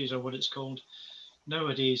modern studies, or what it's called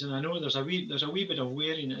nowadays. And I know there's a wee bit of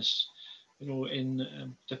wariness, you know,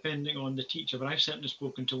 in depending on the teacher, but I've certainly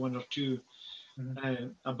spoken to one or two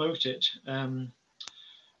about it. I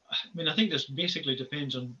mean, I think this basically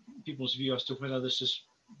depends on people's view as to whether this is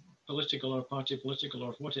political or party political,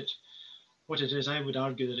 or what it is. I would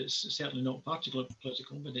argue that it's certainly not party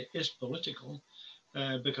political, but it is political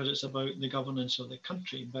because it's about the governance of the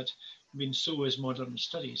country. But I mean, so is modern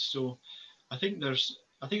studies. So I think there's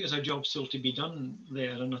a job still to be done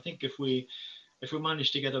there, and I think if we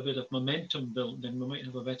manage to get a bit of momentum built, then we might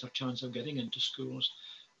have a better chance of getting into schools.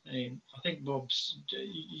 I think, Bob,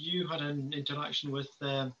 you had an interaction with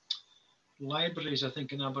libraries, I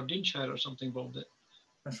think, in Aberdeenshire or something, Bob.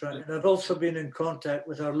 That's right. And I've also been in contact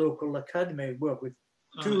with our local academy, work with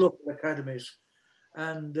two local academies.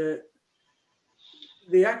 And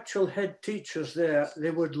the actual head teachers there,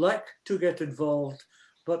 they would like to get involved,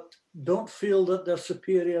 but don't feel that their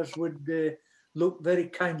superiors would look very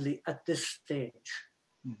kindly at this stage.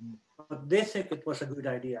 Mm-hmm. But they think it was a good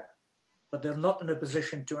idea, but they're not in a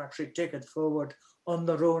position to actually take it forward on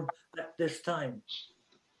their own at this time.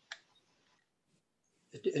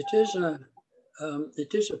 It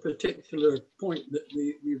is a particular point that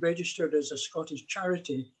we registered as a Scottish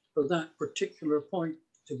charity for that particular point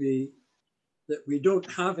to be that we don't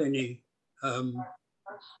have any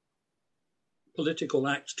political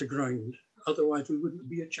axe to grind. Otherwise, we wouldn't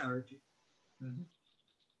be a charity. Mm-hmm.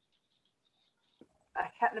 I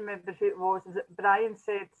can't remember who it was. Is it Brian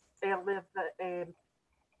said earlier that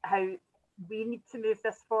how we need to move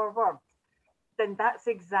this forward? Then that's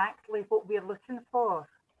exactly what we're looking for.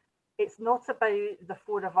 It's not about the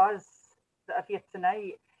four of us that are here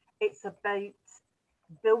tonight. It's about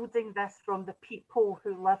building this from the people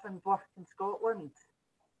who live and work in Scotland.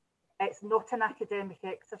 It's not an academic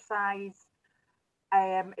exercise.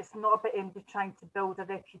 It's not about anybody trying to build a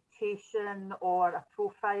reputation or a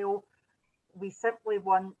profile. We simply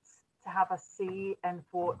want to have a say in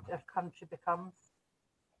what our country becomes.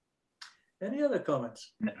 Any other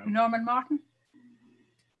comments? Norman Martin?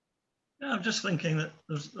 Yeah, I'm just thinking that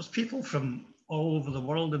there's people from all over the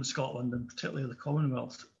world in Scotland, and particularly the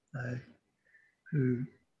Commonwealth, who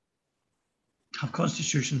have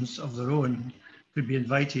constitutions of their own, could be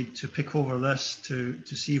invited to pick over this to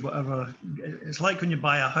see whatever. It's like when you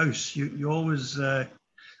buy a house, you always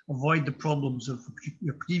avoid the problems of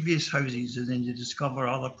your previous houses, and then you discover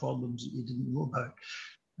other problems that you didn't know about.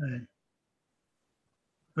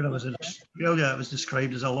 When I was in Australia, it was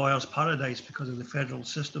described as a lawyer's paradise because of the federal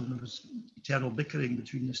system. There was eternal bickering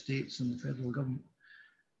between the states and the federal government.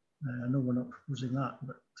 I know we're not proposing that,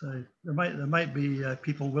 but there might be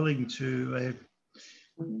people willing to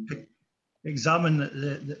examine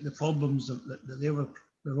the problems that they were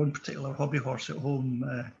their own particular hobby horse at home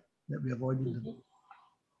that we avoided them.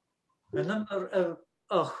 A number of,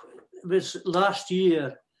 it was last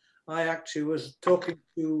year, I actually was talking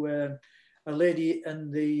to a lady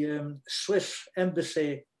in the Swiss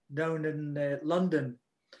embassy down in London,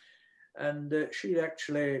 and she'd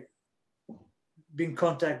actually been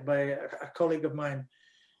contacted by a colleague of mine.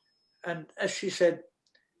 And as she said,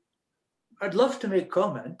 I'd love to make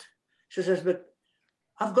comment. She says, but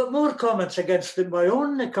I've got more comments against my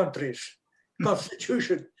own country's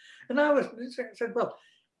constitution. And I said, well,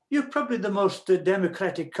 you're probably the most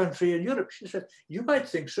democratic country in Europe. She said, you might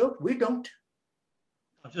think so, we don't.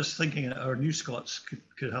 I'm just thinking that our New Scots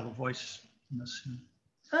could have a voice in this.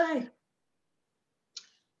 Aye.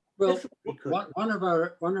 Well, one of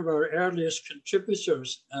our earliest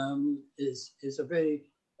contributors is a very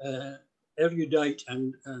erudite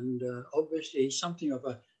and obviously something of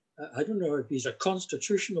a, I don't know if he's a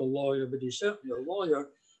constitutional lawyer, but he's certainly a lawyer.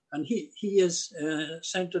 And he is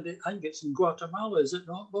centered, I think it's in Guatemala, is it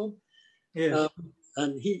not, Bob? Yes.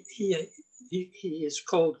 And he is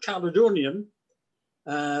called Caledonian.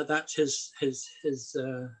 That's his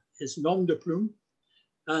nom de plume.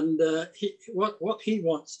 And what he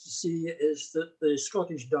wants to see is that the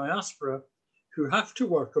Scottish diaspora, who have to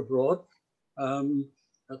work abroad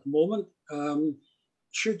at the moment,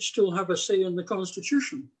 should still have a say in the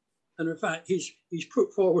Constitution. And in fact, he's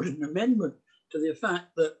put forward an amendment to the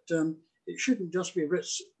fact that it shouldn't just be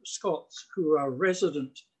rich Scots who are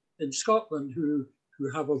resident in Scotland who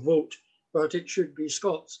have a vote, but it should be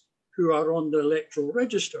Scots who are on the electoral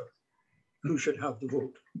register who should have the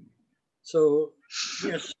vote. So,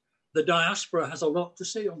 yes, the diaspora has a lot to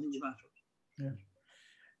say on these matters. Yeah.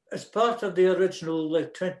 As part of the original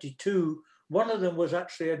 22, one of them was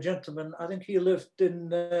actually a gentleman, I think he lived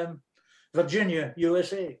in Virginia,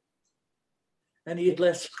 USA. And he had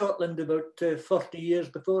left Scotland about 40 years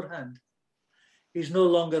beforehand. He's no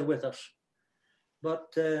longer with us.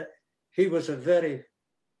 But he was a very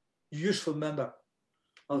useful member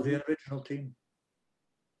of the original team.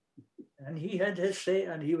 And he had his say,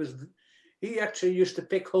 and he actually used to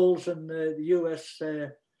pick holes in the US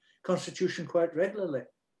Constitution quite regularly.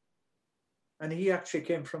 And he actually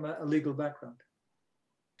came from a legal background.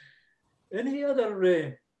 Any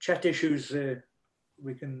other chat issues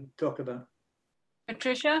we can talk about?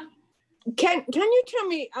 Patricia? Can you tell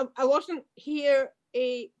me, I wasn't here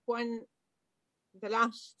when the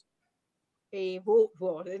last vote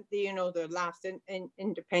was, the last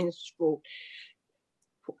independence vote.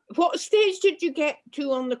 What stage did you get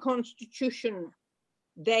to on the Constitution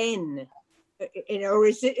then? Or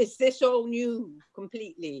is this all new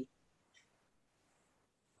completely?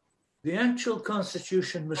 The actual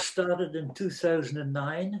Constitution was started in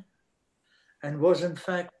 2009 and was in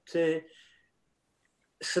fact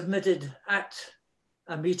submitted at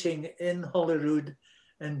a meeting in Holyrood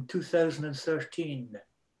in 2013.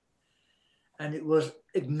 And it was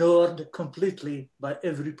ignored completely by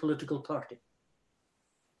every political party.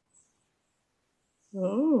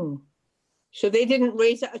 Oh, so they didn't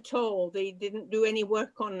raise it at all? They didn't do any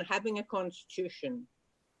work on having a constitution?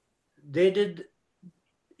 They did.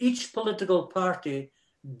 Each political party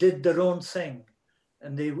did their own thing,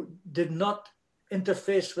 and they did not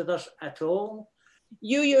interface with us at all.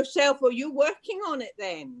 You yourself, were you working on it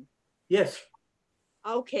then? Yes.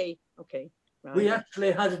 Okay. Right. We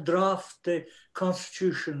actually had a draft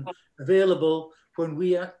constitution available when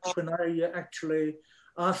I actually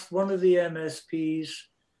asked one of the MSPs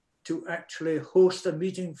to actually host a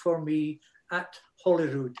meeting for me at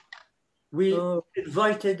Holyrood. We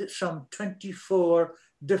invited some 24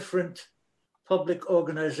 different public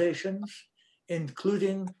organizations,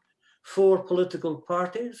 including 4 political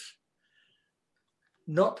parties.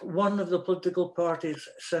 Not one of the political parties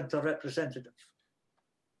sent a representative.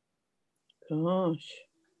 Gosh.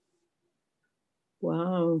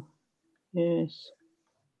 Wow. Yes.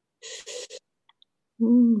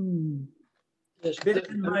 Yes, bear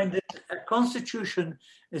in mind that a constitution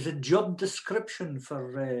is a job description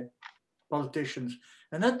for politicians.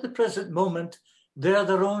 And at the present moment, they're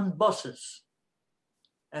their own bosses.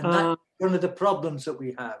 And that's one of the problems that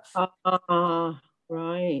we have.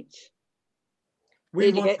 Right.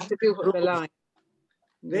 We they get to do what they like.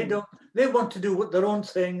 They don't. They want to do their own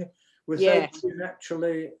thing without being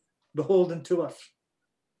actually beholden to us.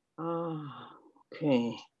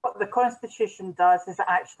 Okay. What the Constitution does is it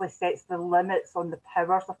actually sets the limits on the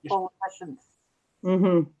powers of politicians.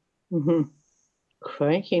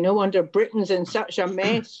 Crikey, no wonder Britain's in such a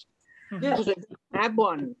mess. Yes. Because we have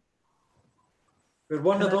one. We're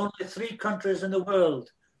one of only 3 countries in the world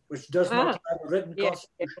which does not have a written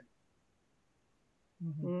constitution.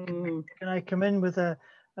 Can I come in with a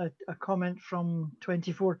comment from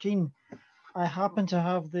 2014? I happen to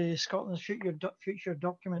have the Scotland's Future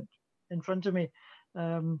document in front of me.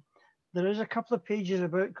 There is a couple of pages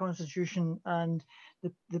about constitution, and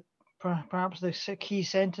the perhaps the key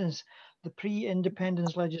sentence, the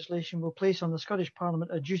pre-independence legislation will place on the Scottish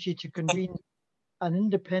Parliament a duty to convene an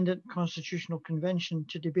independent constitutional convention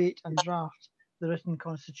to debate and draft the written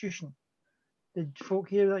constitution. Did folk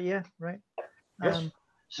hear that? Yeah, right. Yes.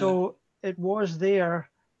 So it was there.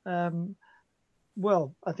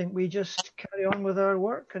 Well, I think we just carry on with our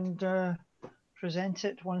work and present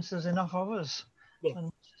it once there's enough of us,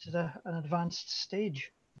 and it's at an advanced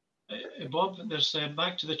stage. Bob, there's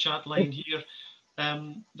back to the chat line here.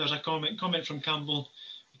 There's a comment from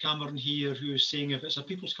Cameron here, who is saying if it's a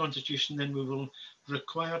people's constitution, then we will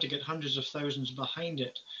require to get hundreds of thousands behind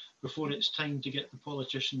it before it's time to get the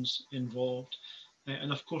politicians involved.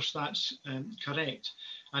 And of course that's correct.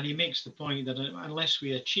 And he makes the point that unless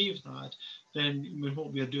we achieve that, then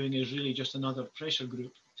what we are doing is really just another pressure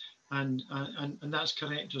group. And that's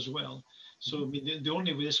correct as well. So I mean, the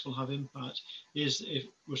only way this will have impact is if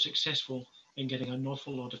we're successful in getting an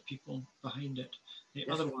awful lot of people behind it. Yes.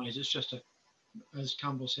 Otherwise, it's just as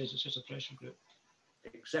Campbell says, it's just a pressure group.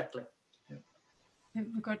 Exactly. Yeah.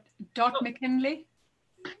 We've got Dot McKinley.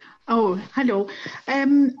 Oh, hello.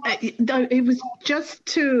 It was just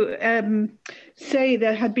to say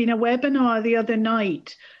there had been a webinar the other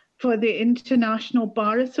night for the International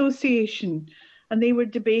Bar Association, and they were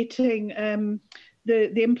debating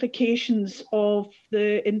the implications of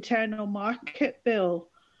the internal market bill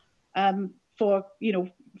for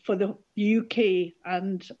the UK,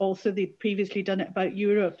 and also they'd previously done it about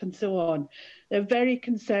Europe and so on. They're very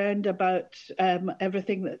concerned about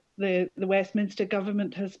everything that the Westminster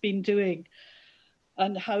government has been doing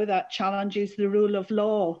and how that challenges the rule of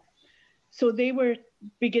law. So they were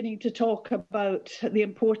beginning to talk about the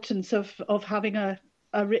importance of having a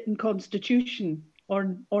written constitution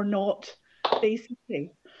or not,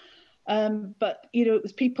 basically. But, it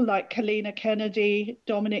was people like Helena Kennedy,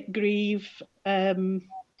 Dominic Grieve,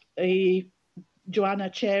 Joanna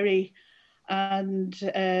Cherry, and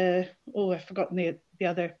I've forgotten the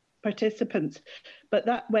other participants. But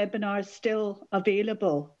that webinar is still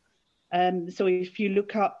available. So if you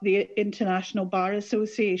look up the International Bar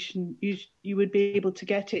Association, you would be able to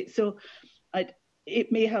get it. So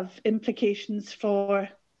it may have implications for,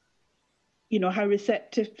 how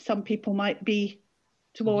receptive some people might be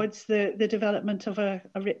towards the development of a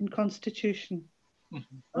written constitution.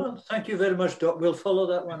 Oh, thank you very much, Doc. We'll follow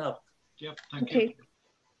that one up. Yep, thank you.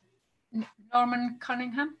 Norman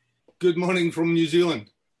Cunningham. Good morning from New Zealand.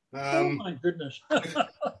 Oh my goodness.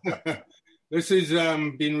 This has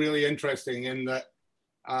been really interesting in that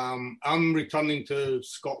I'm returning to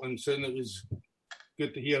Scotland soon. It was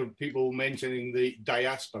good to hear people mentioning the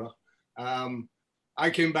diaspora. I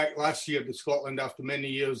came back last year to Scotland after many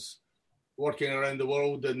years working around the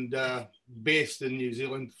world and based in New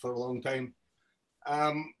Zealand for a long time.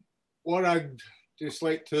 What I'd just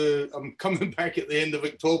like to, I'm coming back at the end of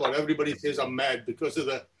October. Everybody says I'm mad because of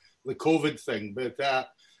the COVID thing, but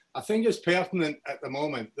I think it's pertinent at the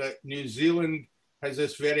moment that New Zealand has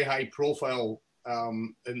this very high profile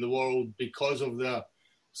in the world because of their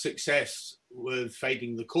success with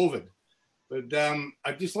fighting the COVID. But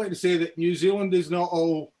I'd just like to say that New Zealand is not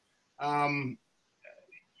all,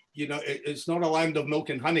 it's not a land of milk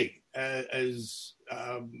and honey, as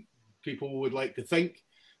people would like to think.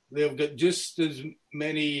 They've got just as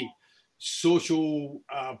many social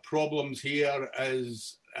problems here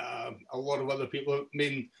as a lot of other people. I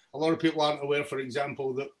mean, a lot of people aren't aware, for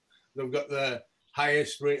example, that they've got the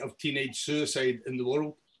highest rate of teenage suicide in the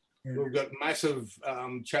world. Yeah. We've got massive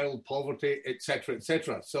child poverty, etc.,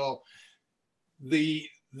 etc. So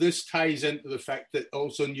this ties into the fact that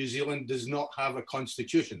also New Zealand does not have a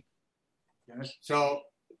constitution. Yes. So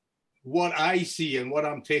what I see and what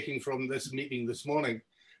I'm taking from this meeting this morning,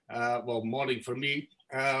 morning for me,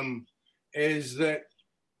 is that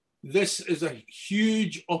this is a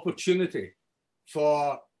huge opportunity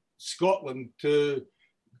for Scotland to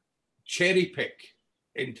cherry pick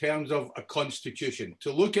in terms of a constitution,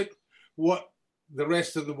 to look at what the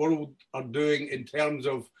rest of the world are doing in terms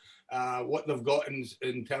of what they've got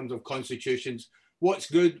in terms of constitutions, what's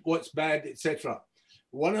good, what's bad, etc.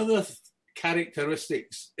 One of the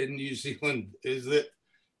characteristics in New Zealand is that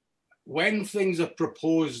when things are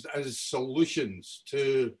proposed as solutions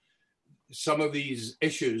to some of these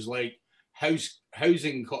issues, like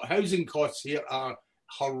housing costs here are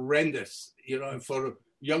horrendous. For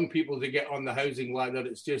young people to get on the housing ladder,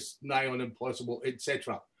 it's just nigh on impossible,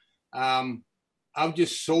 etc. I've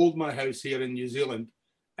just sold my house here in New Zealand,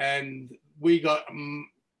 and we got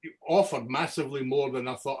offered massively more than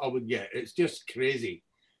I thought I would get. It's just crazy.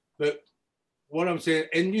 But what I'm saying,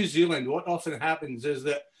 in New Zealand, what often happens is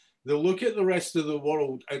that they look at the rest of the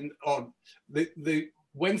world or they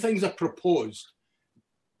when things are proposed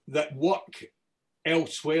that work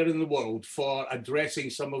elsewhere in the world for addressing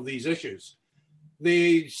some of these issues,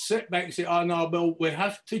 they sit back and say, oh no, well, we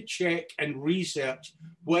have to check and research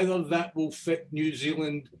whether that will fit New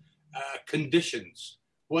Zealand conditions,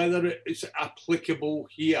 whether it's applicable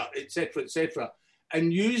here, etc., etc.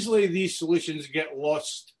 And usually these solutions get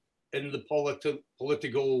lost in the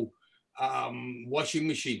political washing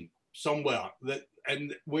machine somewhere.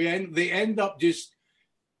 They end up just,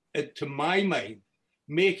 to my mind,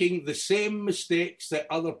 making the same mistakes that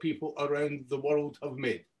other people around the world have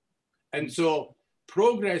made. And so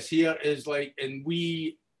progress here is like in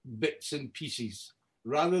wee bits and pieces,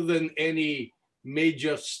 rather than any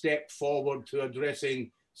major step forward to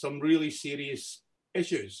addressing some really serious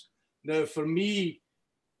issues. Now, for me,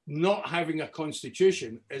 not having a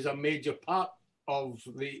constitution is a major part of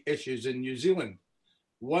the issues in New Zealand.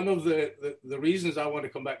 One of the reasons I want to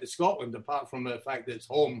come back to Scotland, apart from the fact that it's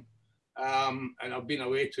home, and I've been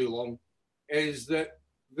away too long, is that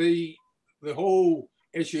the whole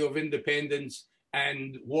issue of independence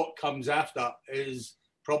and what comes after is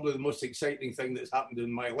probably the most exciting thing that's happened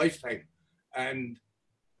in my lifetime. And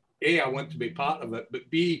A, I want to be part of it, but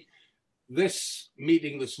B, this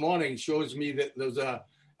meeting this morning shows me that there's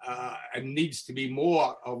and needs to be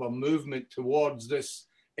more of a movement towards this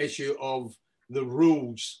issue of the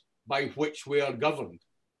rules by which we are governed.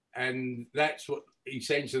 And that's what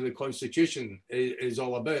essentially the Constitution is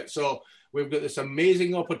all about. So we've got this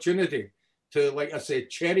amazing opportunity to, like I said,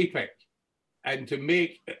 cherry pick and to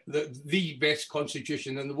make the best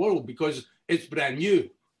Constitution in the world, because it's brand new.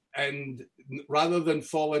 And rather than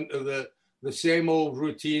fall into the same old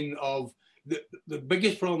routine of the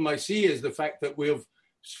biggest problem I see is the fact that we've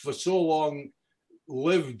for so long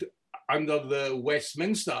lived under the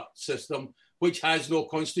Westminster system, which has no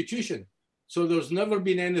constitution. So there's never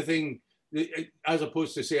been anything, as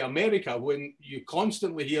opposed to, say, America, when you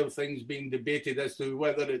constantly hear things being debated as to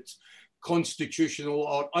whether it's constitutional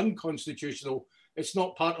or unconstitutional. It's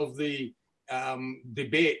not part of the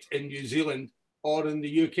debate in New Zealand or in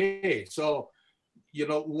the UK. So, you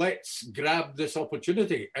know, let's grab this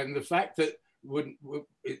opportunity. And the fact that when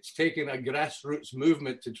it's taken a grassroots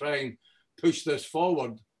movement to try and push this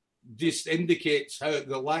forward just indicates how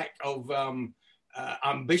the lack of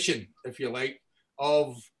ambition, if you like,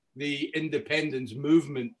 of the independence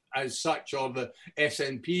movement as such, or the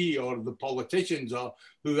SNP or the politicians or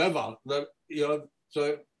whoever, that, you know, so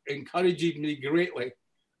it encourages me greatly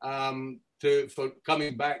for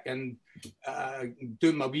coming back and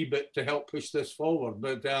doing my wee bit to help push this forward.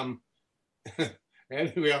 But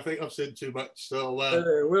anyway, I think I've said too much. So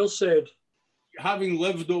well said. Having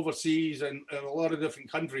lived overseas and in a lot of different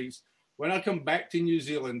countries, when I come back to New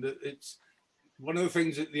Zealand, it's one of the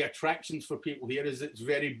things that the attractions for people here is it's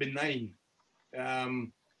very benign.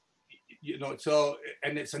 You know, so,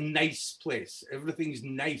 and it's a nice place. Everything's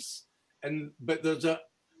nice. But there's a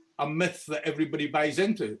myth that everybody buys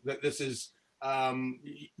into, that this is,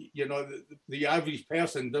 you know, the average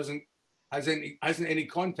person hasn't any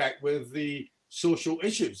contact with the social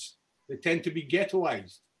issues. They tend to be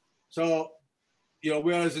ghettoized. So, you know,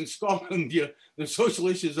 whereas in Scotland, the social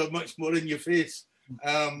issues are much more in your face.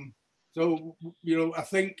 So, you know, I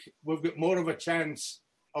think we've got more of a chance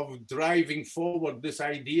of driving forward this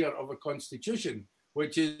idea of a constitution,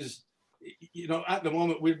 which is, you know, at the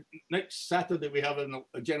moment, next Saturday we have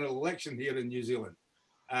a general election here in New Zealand.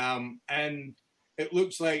 And it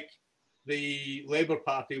looks like the Labour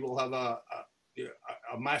Party will have a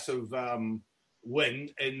massive win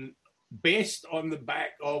based on the back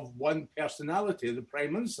of one personality, the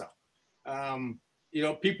Prime Minister. You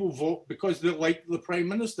know, people vote because they like the Prime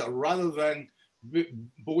Minister rather than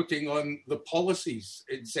voting on the policies,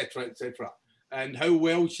 etc., and how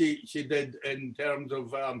well she did in terms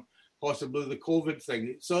of possibly the COVID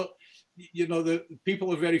thing. So, you know, the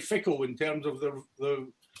people are very fickle in terms of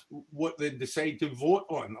what they decide to vote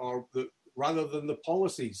on, rather than the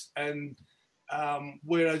policies. And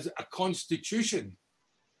whereas a constitution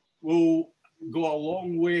will go a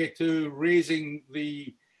long way to raising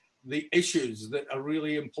the issues that are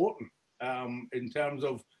really important in terms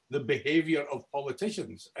of the behaviour of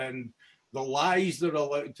politicians and the lies they're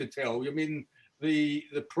allowed to tell. I mean,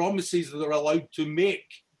 the promises that they're allowed to make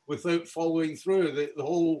without following through, the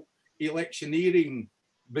whole electioneering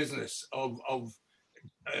business of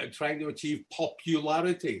trying to achieve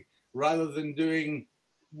popularity rather than doing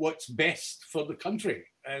what's best for the country.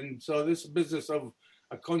 And so this business of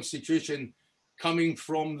a constitution coming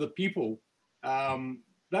from the people,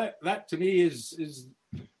 that to me is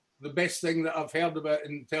the best thing that I've heard about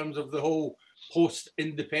in terms of the whole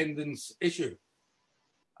post-independence issue.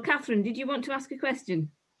 Catherine, did you want to ask a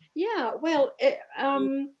question? Yeah, well, it's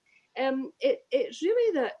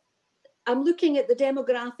really that I'm looking at the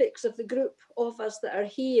demographics of the group of us that are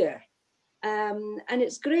here. And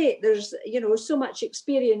it's great. There's, so much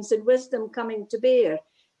experience and wisdom coming to bear.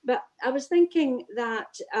 But I was thinking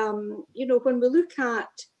that, when we look at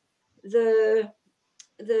the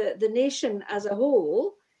nation as a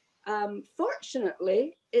whole,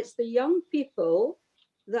 fortunately, it's the young people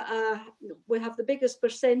that we have the biggest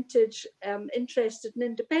percentage interested in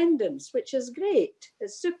independence, which is great.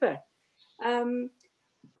 It's super.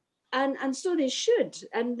 And so they should,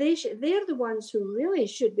 and they're the ones who really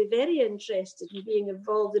should be very interested in being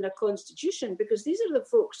involved in a constitution, because these are the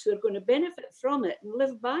folks who are going to benefit from it and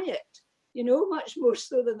live by it, much more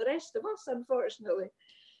so than the rest of us, unfortunately.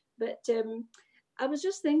 But I was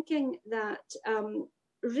just thinking that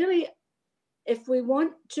really, if we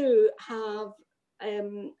want to have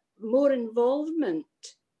more involvement,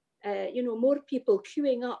 more people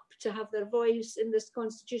queuing up to have their voice in this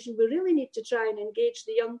constitution, we really need to try and engage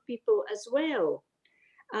the young people as well.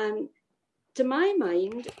 And to my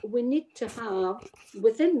mind, we need to have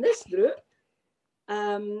within this group,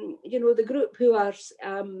 the group who are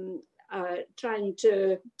trying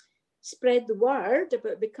to spread the word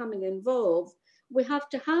about becoming involved, we have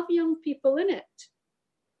to have young people in it,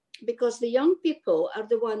 because the young people are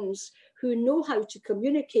the ones who know how to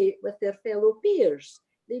communicate with their fellow peers.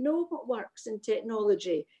 They know what works in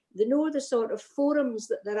technology. They know the sort of forums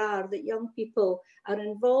that there are that young people are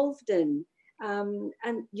involved in. I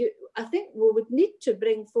think we would need to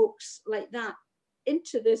bring folks like that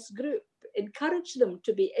into this group, encourage them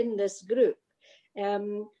to be in this group,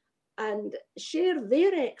 and share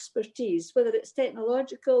their expertise, whether it's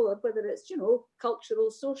technological or whether it's,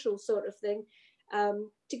 cultural, social sort of thing,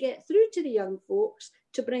 to get through to the young folks,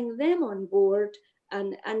 to bring them on board,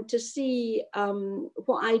 and to see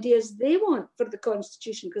what ideas they want for the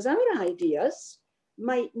constitution, because our ideas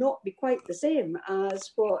might not be quite the same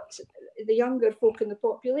as what the younger folk in the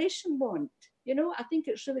population want. I think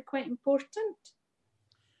it's really quite important.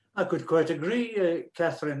 I could quite agree,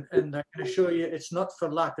 Catherine, and I can assure you it's not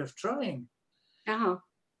for lack of trying.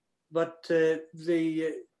 But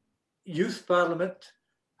the Youth Parliament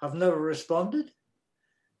have never responded.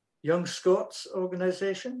 Young Scots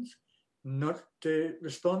organisations not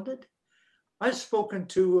responded. I've spoken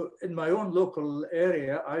to, in my own local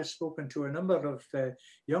area, I've spoken to a number of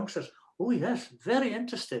youngsters. Oh yes, very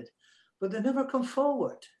interested, but they never come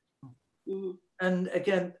forward. Mm-hmm. And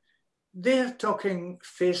again, they're talking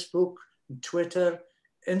Facebook, Twitter,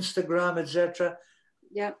 Instagram, etc.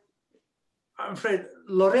 Yeah. I'm afraid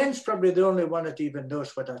Lorraine's probably the only one that even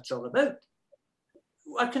knows what that's all about.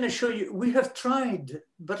 I can assure you, we have tried,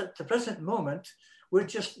 but at the present moment, we're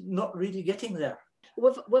just not really getting there.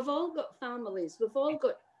 We've all got families. We've all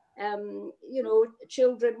got,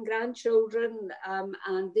 children, grandchildren,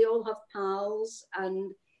 and they all have pals.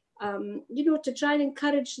 And, to try and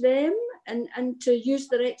encourage them and to use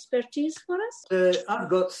their expertise for us. I've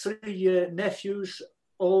got 3 nephews,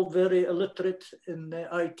 all very illiterate in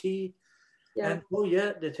IT. Yeah. And, oh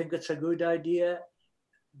yeah, they think it's a good idea.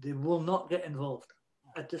 They will not get involved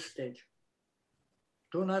at this stage.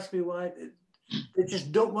 Don't ask me why. They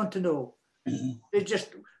just don't want to know. They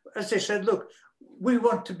just, as they said, look, we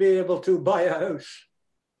want to be able to buy a house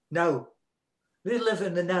now. They live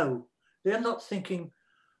in the now. They're not thinking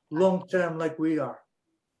long term like we are.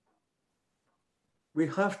 We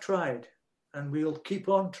have tried and we'll keep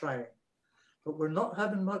on trying, but we're not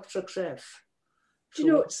having much success.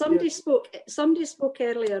 So, somebody spoke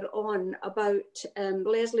earlier on about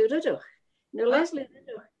Leslie Riddoch. Now, Leslie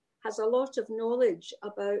Riddoch has a lot of knowledge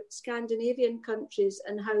about Scandinavian countries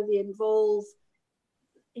and how they involve,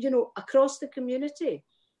 across the community.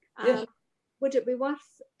 Yes. Would it be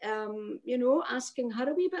worth, asking her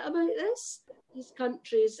a wee bit about this? These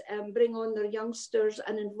countries bring on their youngsters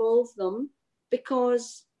and involve them,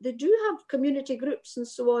 because they do have community groups and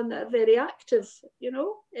so on that are very active, in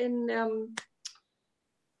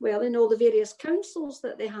all the various councils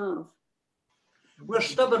that they have. We're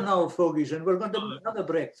stubborn now, fogies, and we're going to have a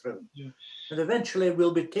breakthrough. Yeah. And eventually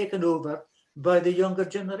we'll be taken over by the younger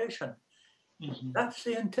generation. Mm-hmm. That's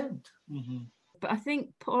the intent. Mm-hmm. But I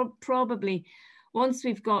think probably once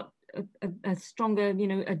we've got a stronger,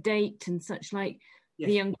 a date and such like, yes,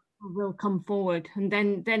 the young people will come forward, and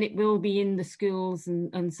then it will be in the schools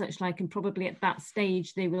and such like, and probably at that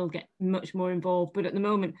stage they will get much more involved. But at the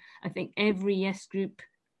moment, I think every Yes group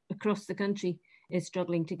across the country is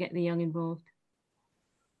struggling to get the young involved.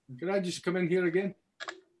 Can I just come in here again?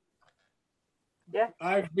 Yeah.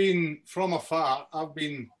 I've been, from afar,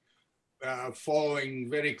 following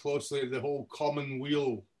very closely the whole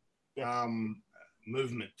Commonweal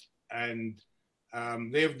movement, and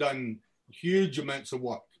they've done huge amounts of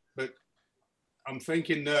work. But I'm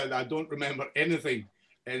thinking now that I don't remember anything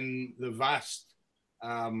in the vast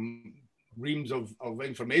reams of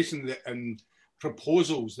information and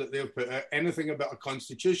proposals that they've put out, anything about a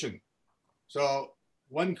constitution. So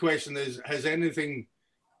one question is, has anybody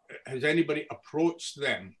approached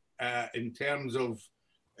them in terms of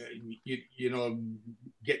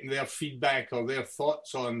getting their feedback or their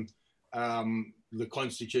thoughts on the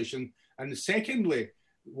constitution? And secondly,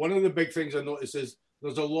 one of the big things I notice is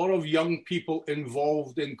there's a lot of young people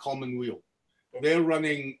involved in Commonweal. They're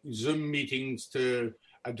running Zoom meetings to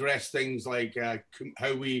address things like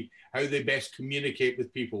how they best communicate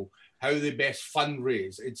with people, how they best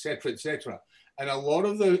fundraise, etc., etc. And a lot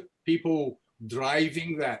of the people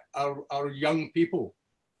driving that are young people.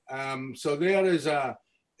 So there is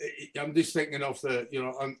I'm just thinking off the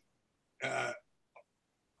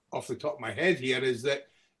top of my head here, is that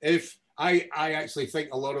if I actually think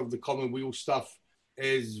a lot of the Commonweal stuff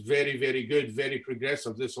is very, very good, very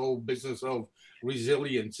progressive, this whole business of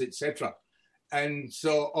resilience, etc. And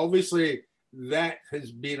so obviously that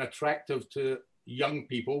has been attractive to young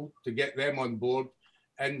people to get them on board.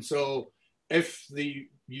 And so if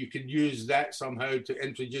you could use that somehow to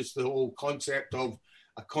introduce the whole concept of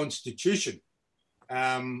a constitution,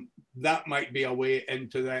 that might be a way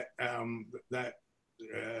into that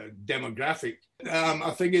demographic.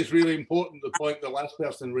 I think it's really important, the point the last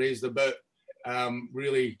person raised about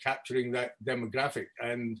really capturing that demographic,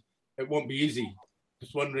 and it won't be easy.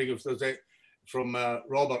 Just wondering if there's from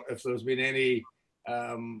Robert, if there's been any,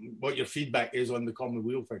 what your feedback is on the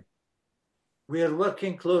Commonweal thing. We are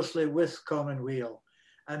working closely with Commonweal,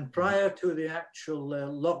 and prior to the actual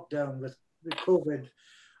lockdown with the COVID,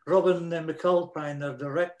 Robin McAlpine, their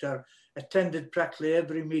director, attended practically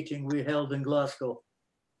every meeting we held in Glasgow.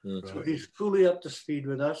 So he's fully up to speed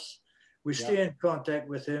with us. We stay in contact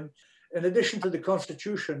with him. In addition to the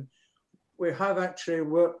Constitution, we have actually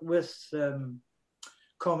worked with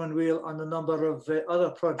Commonweal on a number of other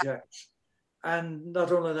projects. And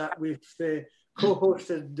not only that, we've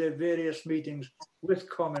co-hosted the various meetings with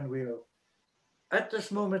Commonweal. At this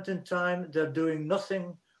moment in time, they're doing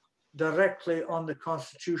nothing directly on the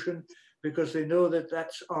Constitution because they know that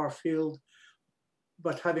that's our field.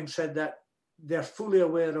 But having said that, they're fully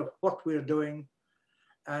aware of what we're doing,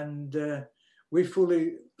 and we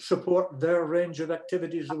fully support their range of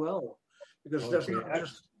activities as well, because there's not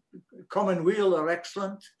just Commonweal are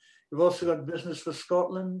excellent. We've also got Business for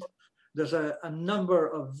Scotland. There's a number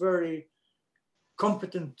of very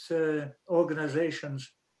competent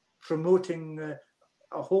organisations promoting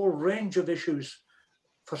a whole range of issues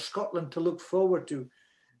for Scotland to look forward to.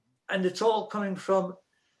 And it's all coming from,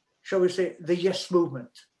 shall we say, the yes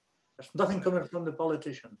movement. There's nothing coming from the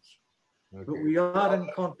politicians. But we are in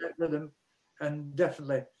contact with them, and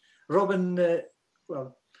definitely. Robin,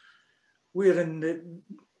 we're in,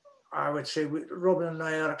 I would say, Robin and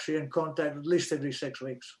I are actually in contact at least every 6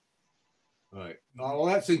 weeks. Right. Well,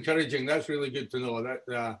 that's encouraging. That's really good to know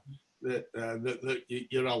that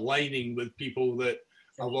you're aligning with people that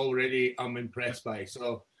I'm impressed by.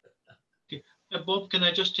 So, Bob, can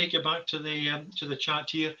I just take you back to the chat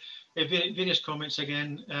here? Various comments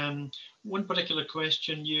again. One particular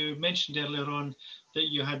question, you mentioned earlier on that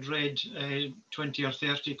you had read 20 or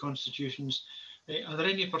 30 constitutions. Are there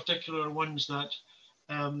any particular ones that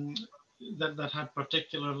had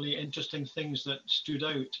particularly interesting things that stood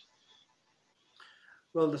out?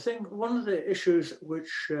 Well, one of the issues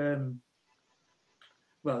which, there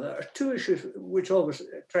are two issues which always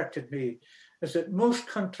attracted me, is that most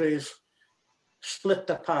countries split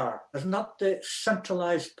the power. There's not the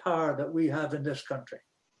centralized power that we have in this country.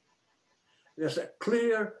 There's a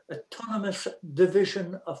clear autonomous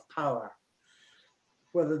division of power.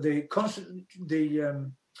 Whether the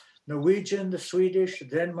Norwegian, the Swedish,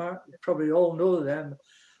 Denmark, you probably all know them,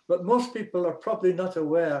 but most people are probably not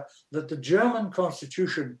aware that the German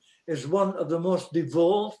constitution is one of the most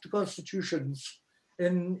devolved constitutions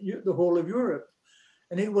in the whole of Europe.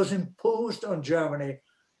 And it was imposed on Germany,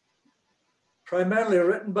 primarily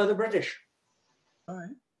written by the British. All right.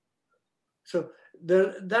 So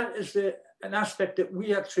that is an aspect that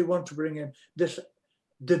we actually want to bring in, this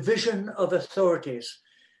division of authorities,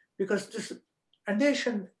 because a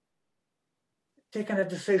nation taking a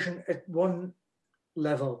decision at one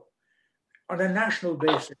level on a national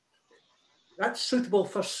basis, that's suitable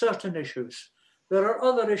for certain issues. There are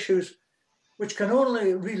other issues which can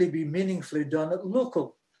only really be meaningfully done at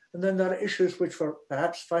local. And then there are issues which, for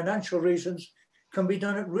perhaps financial reasons, can be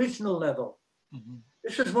done at regional level. Mm-hmm.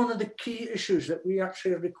 This is one of the key issues that we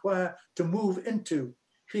actually require to move into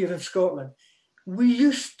here in Scotland. We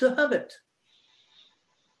used to have it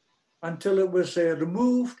until it was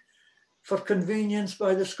removed for convenience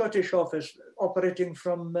by the Scottish office operating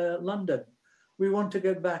from London. We want to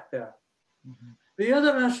get back there. Mm-hmm. The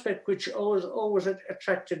other aspect which always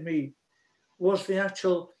attracted me was the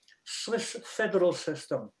actual Swiss federal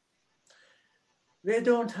system. They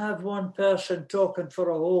don't have one person talking for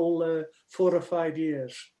a whole 4 or 5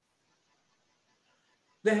 years.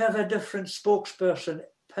 They have a different spokesperson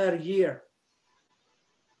per year.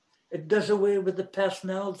 It does away with the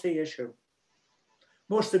personality issue.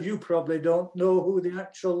 Most of you probably don't know who the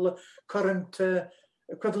actual current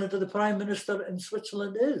equivalent of the Prime Minister in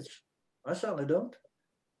Switzerland is. I certainly don't.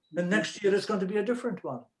 And next year it's going to be a different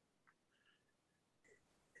one.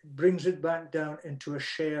 It brings it back down into a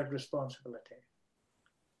shared responsibility.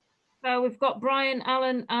 So we've got Brian,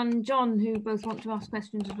 Alan and John who both want to ask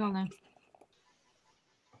questions as well now.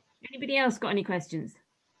 Anybody else got any questions?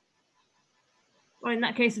 Well, in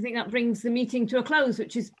that case, I think that brings the meeting to a close,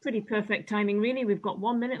 which is pretty perfect timing, really. We've got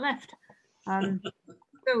 1 minute left.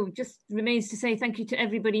 So just remains to say thank you to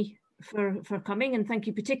everybody for coming, and thank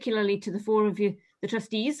you particularly to the 4 of you, the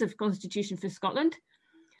trustees of Constitution for Scotland.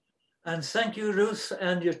 And thank you, Ruth,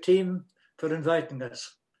 and your team for inviting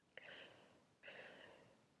us.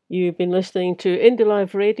 You've been listening to Indie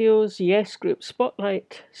Live Radio's Yes Group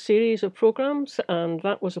Spotlight series of programmes, and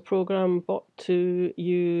that was a programme brought to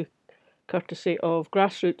you courtesy of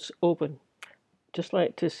Grassroots Open. Just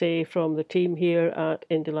like to say from the team here at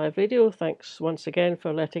Indie Live Radio, thanks once again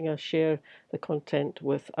for letting us share the content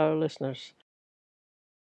with our listeners.